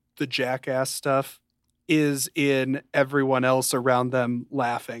like the Jackass stuff is in everyone else around them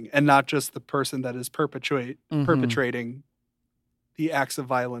laughing, and not just the person that is perpetrating the acts of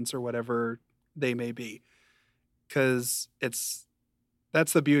violence or whatever they may be. Because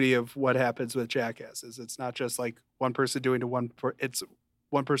that's the beauty of what happens with Jackass, is it's not just like one person doing it's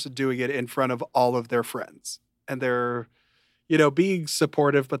one person doing it in front of all of their friends, and they're, being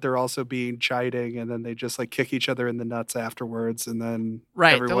supportive, but they're also being chiding, and then they just like kick each other in the nuts afterwards, and then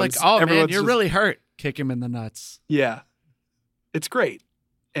right, they're like, "Oh man, you're really hurt." Kick him in the nuts. Yeah, it's great,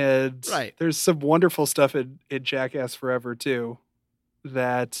 and there's some wonderful stuff in Jackass Forever too,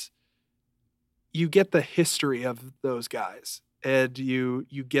 that you get the history of those guys, and you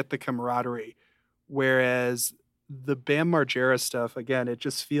get the camaraderie, whereas the Bam Margera stuff, again, it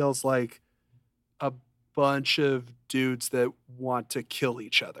just feels like a bunch of dudes that want to kill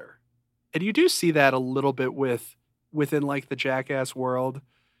each other. And you do see that a little bit within like the Jackass world.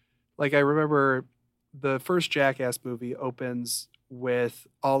 Like I remember the first Jackass movie opens with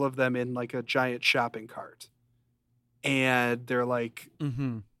all of them in like a giant shopping cart. And they're like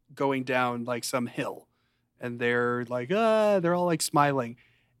going down like some hill. And they're like, they're all like smiling.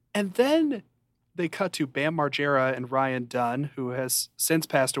 And then they cut to Bam Margera and Ryan Dunn, who has since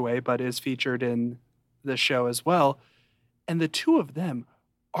passed away, but is featured in the show as well. And the two of them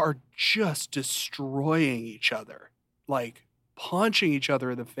are just destroying each other, like punching each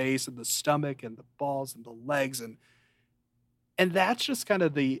other in the face and the stomach and the balls and the legs. And that's just kind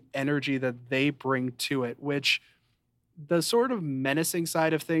of the energy that they bring to it, which the sort of menacing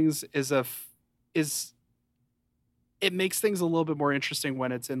side of things it makes things a little bit more interesting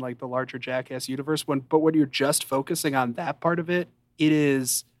when it's in like the larger Jackass universe. But when you're just focusing on that part of it, it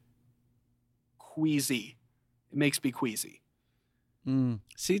is queasy. It makes me queasy.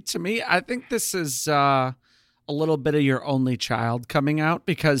 See, to me, I think this is a little bit of your only child coming out,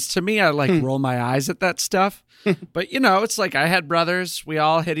 because to me, I like roll my eyes at that stuff. But it's like I had brothers. We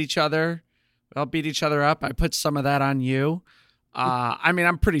all hit each other. We all beat each other up. I put some of that on you. I mean,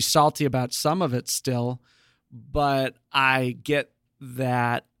 I'm pretty salty about some of it still, but I get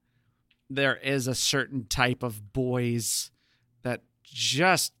that there is a certain type of boys that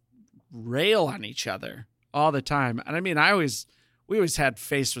just rail on each other all the time. And I mean, we always had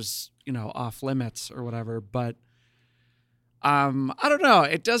face was, off limits or whatever, but I don't know.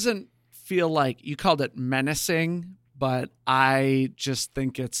 It doesn't feel like, you called it menacing, but I just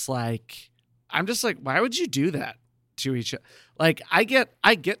think it's like, I'm just like, why would you do that to each other? Like I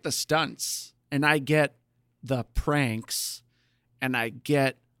get the stunts and I get the pranks, and I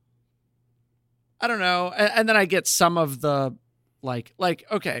get, I don't know, and then I get some of the like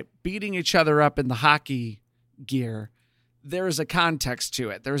okay, beating each other up in the hockey gear. There is a context to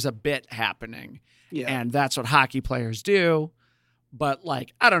it. There's a bit happening, and that's what hockey players do. But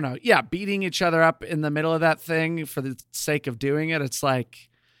like, I don't know, beating each other up in the middle of that thing for the sake of doing it. It's like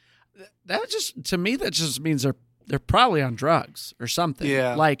that just, to me, that just means they're probably on drugs or something.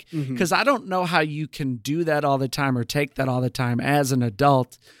 Yeah. Like, because I don't know how you can do that all the time or take that all the time as an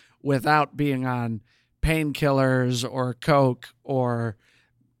adult without being on painkillers or coke or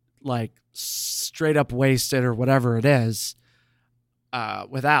like straight up wasted or whatever it is,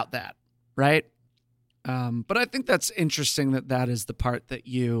 without that, right? But I think that's interesting that is the part that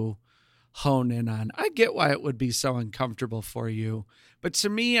you hone in on. I get why it would be so uncomfortable for you, but to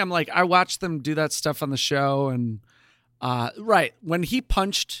me, I'm like, I watched them do that stuff on the show, and right when he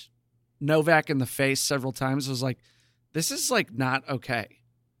punched Novak in the face several times, I was like, this is like not okay.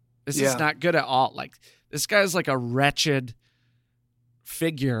 This is not good at all. Like, this guy's like a wretched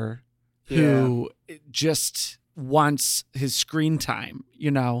figure who just wants his screen time,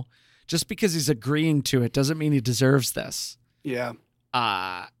 you know? Just because he's agreeing to it doesn't mean he deserves this. Yeah.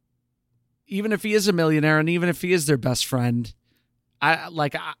 Even if he is a millionaire and even if he is their best friend,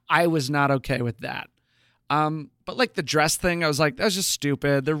 I was not okay with that. But like the dress thing, I was like, that's just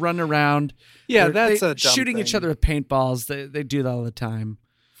stupid. They're running around. Yeah, They're a dumb shooting thing. each other with paintballs. They do that all the time.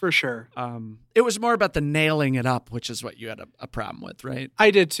 For sure. It was more about the nailing it up, which is what you had a problem with, right?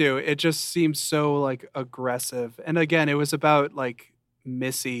 I did too. It just seems so like aggressive. And again, it was about like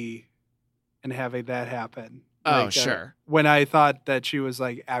Missy and having that happen. Oh, Like, sure. When I thought that she was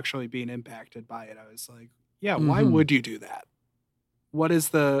like actually being impacted by it, I was like, yeah, why would you do that? What's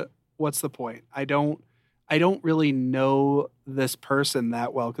the point? I don't really know this person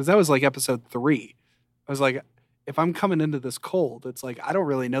that well, because that was like episode 3. I was like, if I'm coming into this cold, it's like, I don't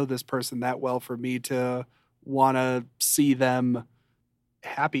really know this person that well for me to want to see them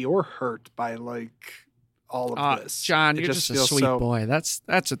happy or hurt by like all of this. John, you're just a sweet boy. That's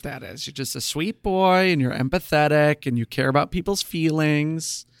what that is. You're just a sweet boy, and you're empathetic, and you care about people's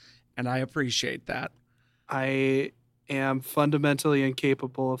feelings, and I appreciate that. I am fundamentally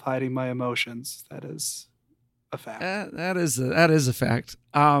incapable of hiding my emotions. That is a fact. That is a fact.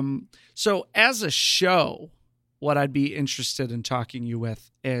 So as a show, what I'd be interested in talking you with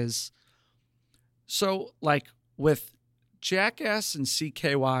is, so like with Jackass and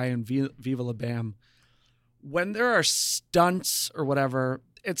CKY and Viva La Bam, when there are stunts or whatever,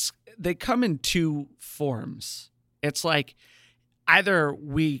 they come in 2 forms. It's like either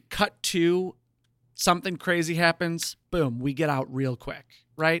we cut to something crazy happens, boom, we get out real quick,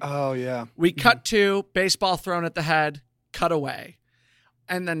 right? Oh, yeah. We cut to baseball thrown at the head, cut away.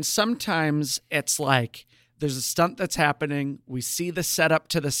 And then sometimes it's like there's a stunt that's happening, we see the setup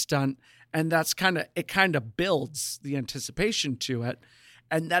to the stunt, and it kind of builds the anticipation to it.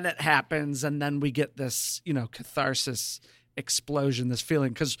 And then it happens, and then we get this, catharsis explosion, this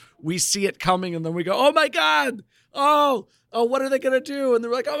feeling, because we see it coming, and then we go, oh my God, oh, what are they going to do? And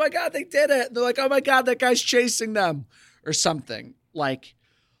they're like, oh my God, they did it. And they're like, oh my God, that guy's chasing them or something. Like,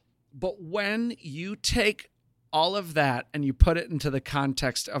 but when you take all of that and you put it into the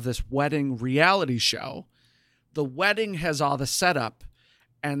context of this wedding reality show, the wedding has all the setup,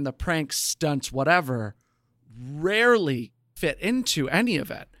 and the pranks, stunts, whatever, rarely fit into any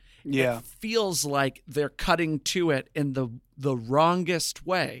of it. Yeah. It feels like they're cutting to it in the wrongest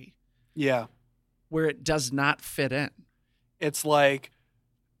way. Yeah. Where it does not fit in. It's like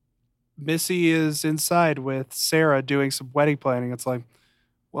Missy is inside with Sarah doing some wedding planning. It's like,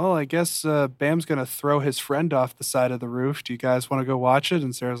 well, I guess Bam's going to throw his friend off the side of the roof. Do you guys want to go watch it?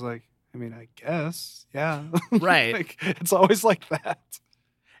 And Sarah's like, I mean, I guess. Yeah. Right. Like, it's always like that.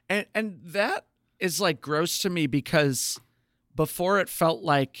 And that is like gross to me, because before it felt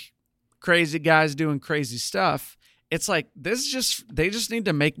like crazy guys doing crazy stuff. It's like, they just need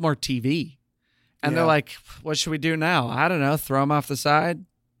to make more TV. And they're like, what should we do now? I don't know. Throw them off the side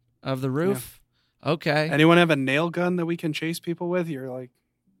of the roof. Yeah. Okay. Anyone have a nail gun that we can chase people with? You're like,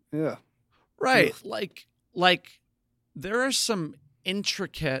 yeah. Right. Like there are some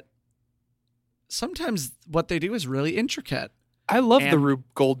intricate, sometimes what they do is really intricate. I love the Rube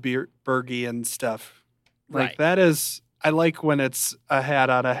Goldbergian stuff. Like right. That is, I like when it's a hat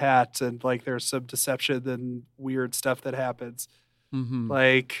on a hat and like there's some deception and weird stuff that happens. Mm-hmm.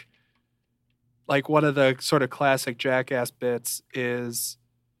 Like one of the sort of classic Jackass bits is,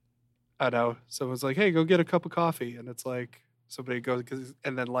 I don't know, someone's like, hey, go get a cup of coffee. And it's like somebody goes,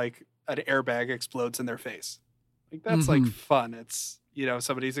 and then like an airbag explodes in their face. Like that's like fun. It's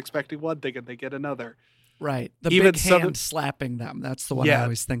somebody's expecting one thing and they get another. Right. The Even big hand slapping them. That's the one I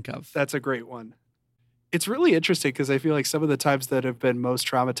always think of. That's a great one. It's really interesting because I feel like some of the times that have been most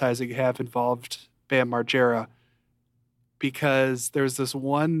traumatizing have involved Bam Margera, because there's this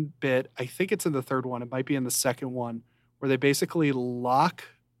one bit, I think it's in the third one, it might be in the second one, where they basically lock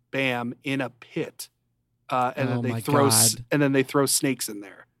Bam in a pit, and then they throw snakes in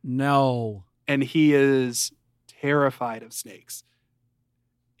there. No. And he is terrified of snakes.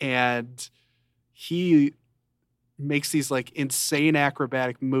 And he makes these like insane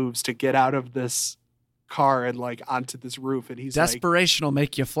acrobatic moves to get out of this car and like onto this roof. And he's desperation will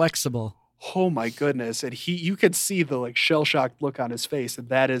make you flexible. Oh my goodness. And you could see the like shell-shocked look on his face. And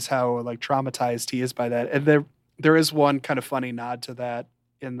that is how like traumatized he is by that. And there is one kind of funny nod to that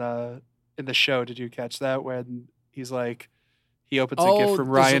in the show. Did you catch that? When he's like, he opens a gift from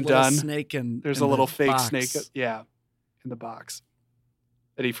Ryan Dunn. There's a little fake snake. Yeah. In the box.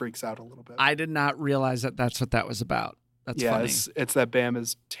 And he freaks out a little bit. I did not realize that that's what that was about. That's funny. It's that Bam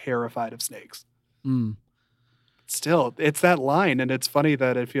is terrified of snakes. Mm. Still, it's that line. And it's funny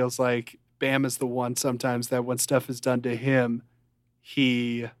that it feels like Bam is the one sometimes that when stuff is done to him,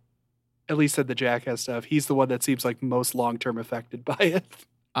 he, at least at the Jackass stuff, he's the one that seems like most long-term affected by it.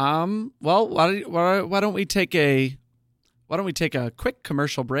 Well, why don't we take a quick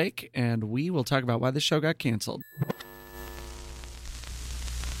commercial break and we will talk about why the show got canceled.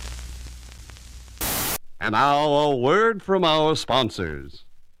 And now a word from our sponsors.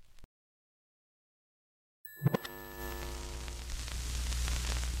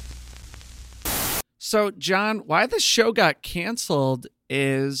 So, John, why the show got canceled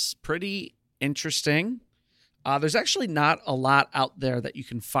is pretty interesting. There's actually not a lot out there that you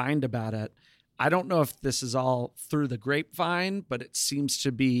can find about it. I don't know if this is all through the grapevine, but it seems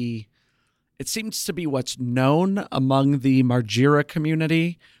to be what's known among the Margera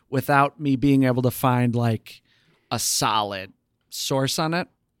community without me being able to find like a solid source on it.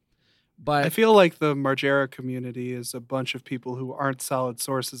 But I feel like the Margera community is a bunch of people who aren't solid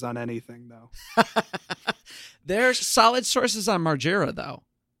sources on anything, though. There's solid sources on Margera, though.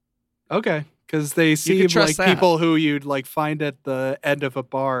 Okay, because they seem like people who you'd like find at the end of a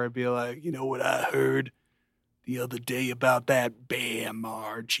bar and be like, you know what I heard the other day about that Bam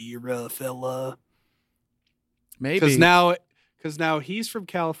Margera fella? Maybe. Because now he's from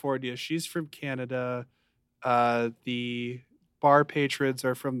California, she's from Canada, the bar patrons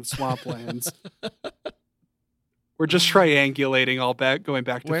are from the swamplands. We're just triangulating going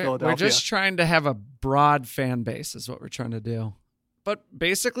back to Philadelphia. We're just trying to have a broad fan base is what we're trying to do. But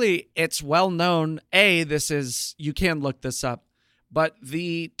basically, it's well known. You can look this up, but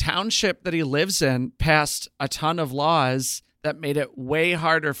the township that he lives in passed a ton of laws that made it way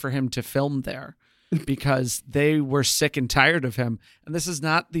harder for him to film there because they were sick and tired of him. And this is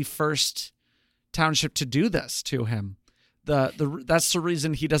not the first township to do this to him. That's the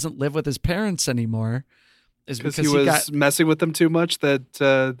reason he doesn't live with his parents anymore, is because he was messing with them too much that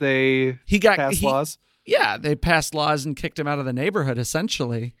they passed laws. Yeah, they passed laws and kicked him out of the neighborhood,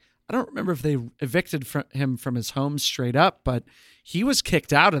 essentially. I don't remember if they evicted him from his home straight up, but he was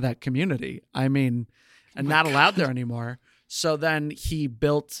kicked out of that community. I mean, and not allowed there anymore. So then he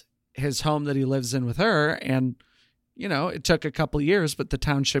built his home that he lives in with her, and, it took a couple years, but the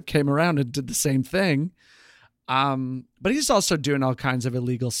township came around and did the same thing. But he's also doing all kinds of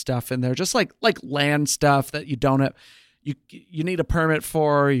illegal stuff in there, just like land stuff that you don't have. You need a permit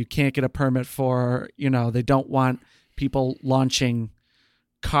for, you can't get a permit for, they don't want people launching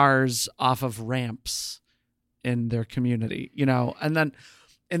cars off of ramps in their community, and then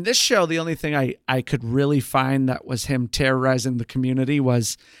in this show, the only thing I could really find that was him terrorizing the community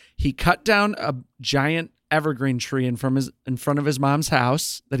was he cut down a giant evergreen tree in front of his mom's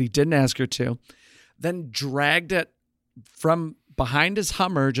house that he didn't ask her to, then dragged it from behind his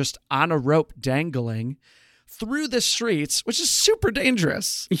Hummer just on a rope dangling through the streets, which is super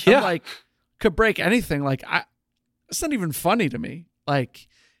dangerous. Yeah. Could break anything. It's not even funny to me.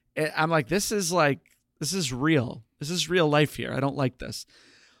 I'm like, this is real. This is real life here. I don't like this.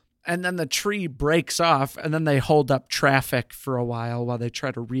 And then the tree breaks off and then they hold up traffic for a while they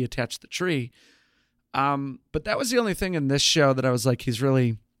try to reattach the tree. But that was the only thing in this show that I was like, he's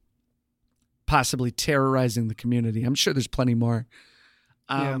really possibly terrorizing the community. I'm sure there's plenty more.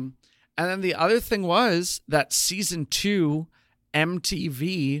 And then the other thing was that season 2,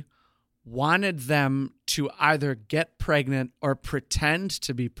 MTV wanted them to either get pregnant or pretend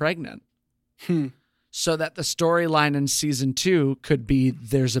to be pregnant. So that the storyline in season 2 could be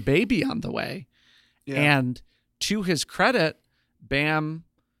there's a baby on the way. Yeah. And to his credit, Bam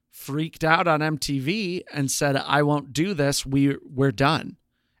freaked out on MTV and said, I won't do this. We're done.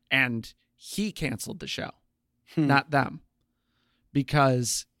 And he canceled the show, not them,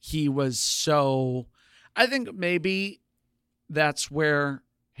 because he was so, I think maybe that's where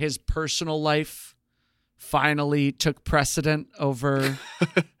his personal life finally took precedent over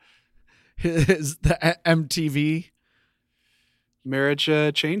the MTV. Marriage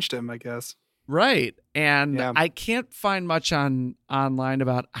changed him, I guess. Right. And Yeah. I can't find much online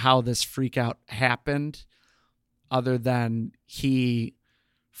about how this freak out happened other than he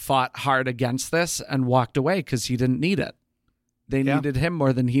fought hard against this and walked away because he didn't need it. They needed him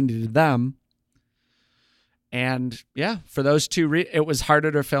more than he needed them. And yeah, for those two, it was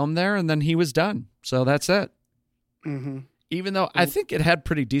harder to film there, and then he was done. So that's it. Mm-hmm. Even though I think it had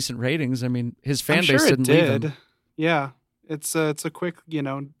pretty decent ratings. I mean, his fan I'm base sure didn't leave him. Yeah. It's a quick,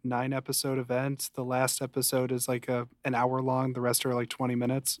 9-episode event. The last episode is like an hour long. The rest are like 20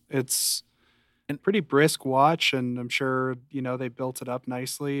 minutes. It's a pretty brisk watch, and I'm sure, they built it up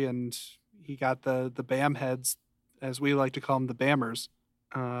nicely, and he got the BAM heads, as we like to call them, the BAMers,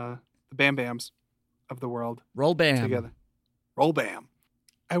 the Bam Bams of the world. Roll Bam. Together. Roll Bam.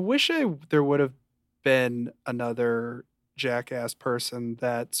 I wish there would have been another Jackass person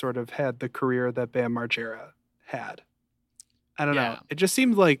that sort of had the career that Bam Margera had. I don't know. It just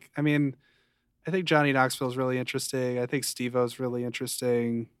seemed like, I think Johnny Knoxville's really interesting. I think Steve-O's really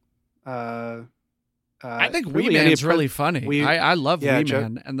interesting. I think Wee Man's really funny. I love Wee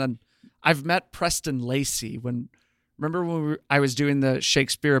Man. And then I've met Preston Lacey remember when I was doing the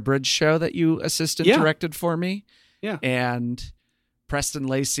Shakespeare Abridged show that you assistant directed for me? Yeah. And Preston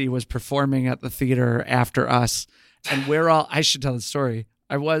Lacey was performing at the theater after us. And I should tell the story.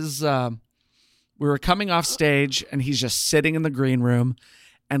 We were coming off stage, and he's just sitting in the green room,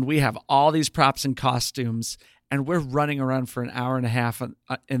 and we have all these props and costumes, and we're running around for an hour and a half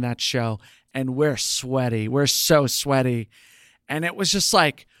in that show, and we're sweaty. We're so sweaty. And it was just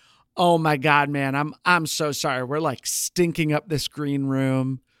like, oh my God, man, I'm so sorry. We're like stinking up this green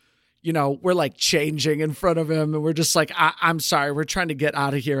room. We're like changing in front of him, and we're just like, I'm sorry. We're trying to get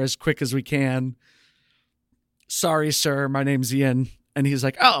out of here as quick as we can. Sorry, sir. My name's Ian. And he's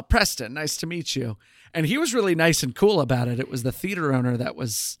like, oh, Preston, nice to meet you. And he was really nice and cool about it. It was the theater owner that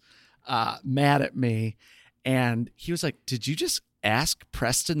was mad at me. And he was like, did you just ask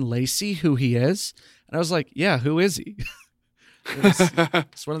Preston Lacey who he is? And I was like, yeah, who is he?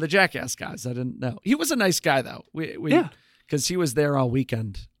 It's one of the Jackass guys. I didn't know. He was a nice guy, though. Because he was there all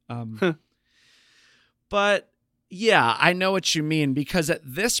weekend. But yeah, I know what you mean, because at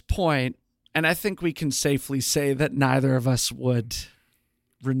this point, and I think we can safely say that neither of us would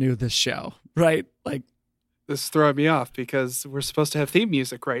renew this show, right? Like, this is throwing me off because we're supposed to have theme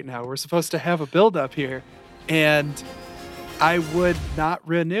music right now. We're supposed to have a build up here, and I would not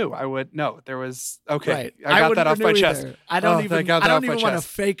renew. There was, okay. Right. I got that off my chest. I don't even want to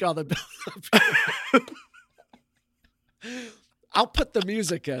fake all the build up. I'll put the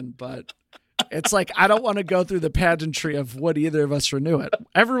music in, but it's like, I don't want to go through the pageantry of would either of us renew it.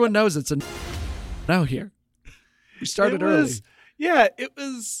 Everyone knows it's a no here. We started early. Yeah, it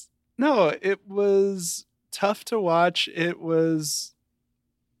was tough to watch. It was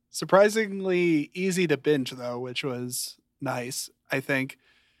surprisingly easy to binge, though, which was nice, I think.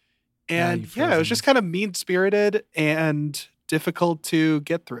 And it was just kind of mean-spirited and difficult to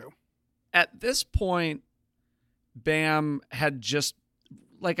get through. At this point, Bam had just,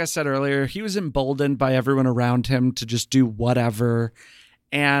 like I said earlier, he was emboldened by everyone around him to just do whatever.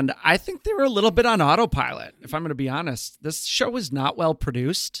 And I think they were a little bit on autopilot, if I'm going to be honest. This show was not well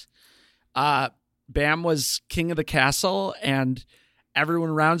produced. Bam was king of the castle, and everyone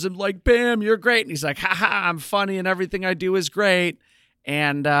around him like, Bam, you're great. And he's like, haha, I'm funny, and everything I do is great.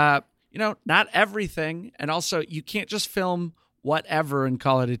 And, not everything. And also, you can't just film whatever and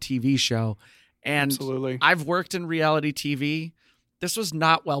call it a TV show. And absolutely. I've worked in reality TV. This was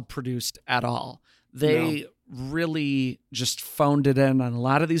not well produced at all. They really just phoned it in on a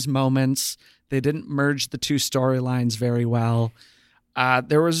lot of these moments. They didn't merge the two storylines very well.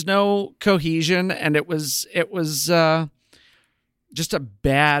 There was no cohesion, and it was just a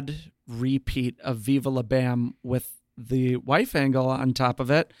bad repeat of Viva La Bam with the wife angle on top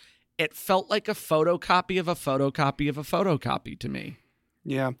of it. It felt like a photocopy of a photocopy of a photocopy to me.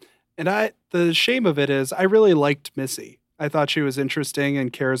 Yeah. And the shame of it is I really liked Missy. I thought she was interesting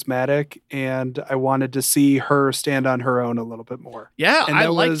and charismatic, and I wanted to see her stand on her own a little bit more. Yeah, I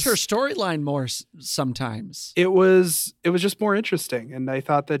liked her storyline more sometimes. It was just more interesting, and I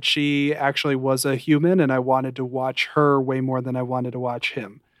thought that she actually was a human, and I wanted to watch her way more than I wanted to watch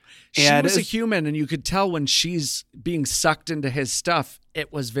him. She And was a human, and you could tell when she's being sucked into his stuff,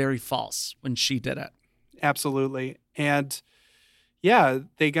 it was very false when she did it. absolutely. And yeah,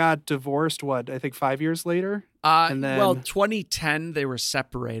 they got divorced, I think 5 years later? And then, Well, 2010, they were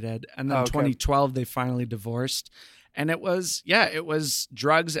separated, and then Okay. 2012, they finally divorced. And it was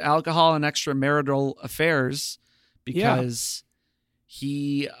drugs, alcohol, and extramarital affairs because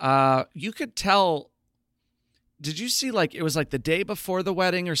you could tell. Did you see, like, it was like the day before the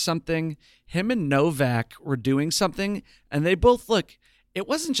wedding or something, him and Novak were doing something, and they both it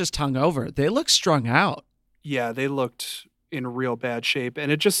wasn't just hungover. They looked strung out. yeah, they looked in real bad shape.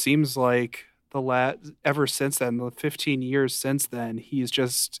 And it just seems like ever since then, the 15 years since then,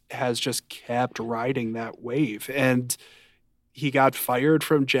 has just kept riding that wave. And he got fired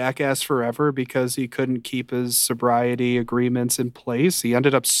from Jackass Forever because he couldn't keep his sobriety agreements in place. He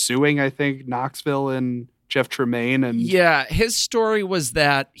ended up suing, I think, Knoxville and Jeff Tremaine. And Yeah, his story was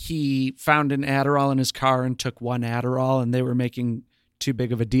that he found an Adderall in his car and took one Adderall, and they were making too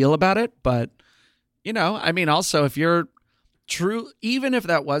big of a deal about it. But, I mean, also, if you're true, even if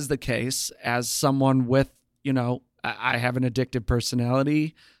that was the case, as someone with, I have an addictive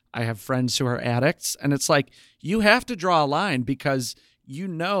personality, I have friends who are addicts, and it's like, you have to draw a line because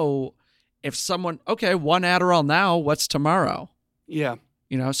if someone, okay, one Adderall now, what's tomorrow? yeah.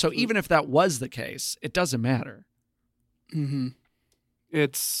 So even if that was the case, it doesn't matter. Mm-hmm.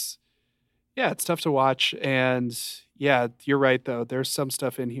 It's tough to watch. And yeah, you're right, though. There's some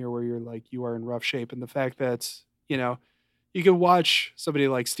stuff in here where you're like, you are in rough shape. And the fact that, you can watch somebody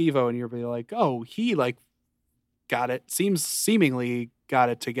like Steve-O and you'll be like, oh, he seemingly got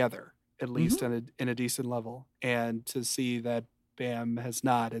it together, at least in a decent level. And to see that Bam has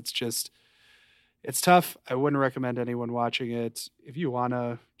not, it's tough. I wouldn't recommend anyone watching it. If you want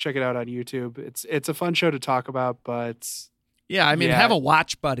to check it out on YouTube, it's a fun show to talk about, but yeah, I mean, have a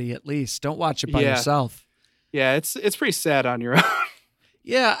watch buddy at least. Don't watch it by yourself. Yeah, it's pretty sad on your own.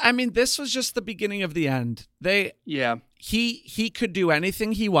 Yeah, I mean, this was just the beginning of the end. He could do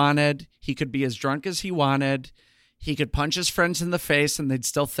anything he wanted. He could be as drunk as he wanted. He could punch his friends in the face and they'd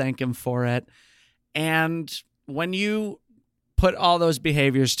still thank him for it. And when you put all those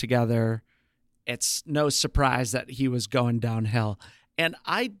behaviors together, it's no surprise that he was going downhill. And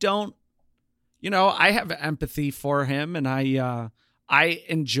I have empathy for him, and I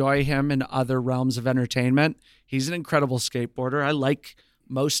enjoy him in other realms of entertainment. He's an incredible skateboarder. I like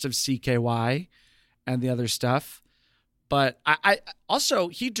most of CKY and the other stuff. But I also,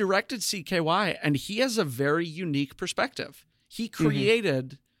 he directed CKY, and he has a very unique perspective. He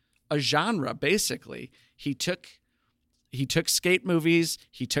created a genre, basically. He took skate movies.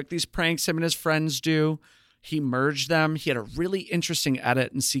 He took these pranks him and his friends do. He merged them. He had a really interesting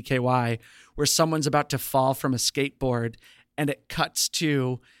edit in CKY where someone's about to fall from a skateboard, and it cuts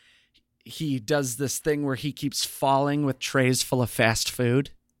to he does this thing where he keeps falling with trays full of fast food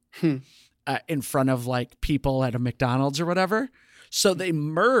in front of like people at a McDonald's or whatever. So they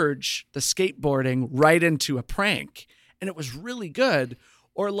merge the skateboarding right into a prank, and it was really good.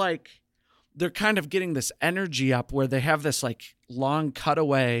 Or like, they're kind of getting this energy up where they have this like long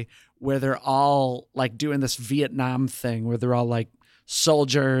cutaway where they're all like doing this Vietnam thing where they're all like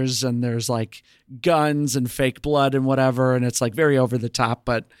soldiers and there's like guns and fake blood and whatever. And it's like very over the top,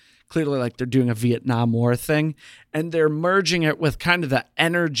 but clearly like they're doing a Vietnam War thing, and they're merging it with kind of the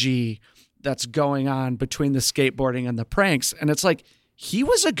energy that's going on between the skateboarding and the pranks. And it's like, he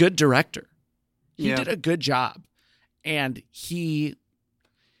was a good director. He did a good job. And it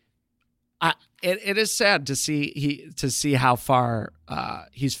is sad to see how far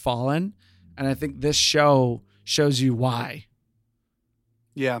he's fallen, and I think this show shows you why.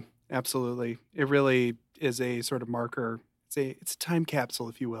 Yeah, absolutely. It really is a sort of marker. It's a time capsule,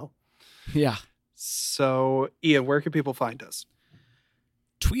 if you will. Yeah. So, Ian, where can people find us?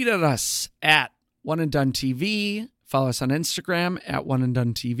 Tweet at us at One and Done TV. Follow us on Instagram at One and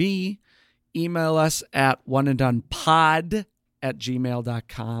Done TV. Email us at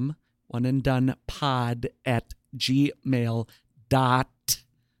oneanddonepod@gmail.com.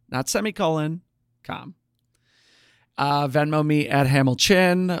 oneanddonepod@gmail.com. Venmo me at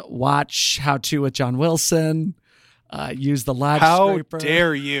Hamilton. Watch How To with John Wilson. Use the lodge scraper. How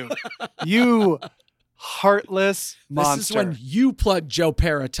dare you? You heartless monster. This is when you plug Joe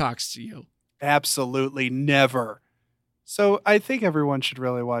Pera talks to you. Absolutely never. So I think everyone should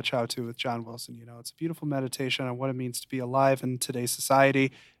really watch How To with John Wilson. It's a beautiful meditation on what it means to be alive in today's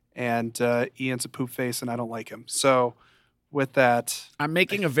society. And Ian's a poop face, and I don't like him. So with that, I'm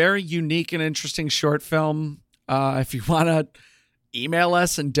making a very unique and interesting short film. If you want to email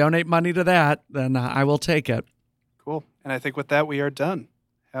us and donate money to that, then I will take it. Cool. And I think with that, we are done.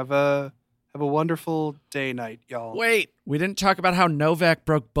 Have a wonderful day night, y'all. Wait, we didn't talk about how Novak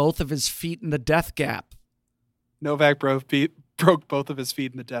broke both of his feet in the death gap. Novak broke both of his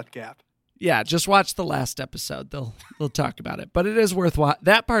feet in the death gap. Yeah, just watch the last episode. They'll talk about it. But it is worth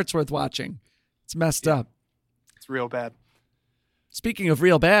that part's worth watching. It's messed up. It's real bad. Speaking of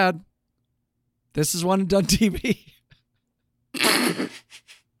real bad, this is One and Done TV.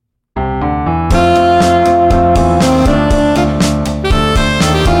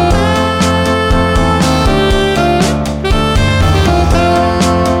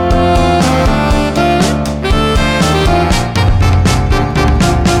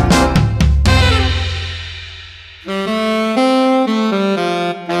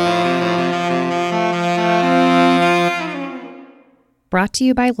 Brought to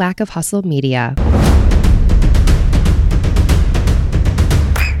you by Lack of Hustle Media.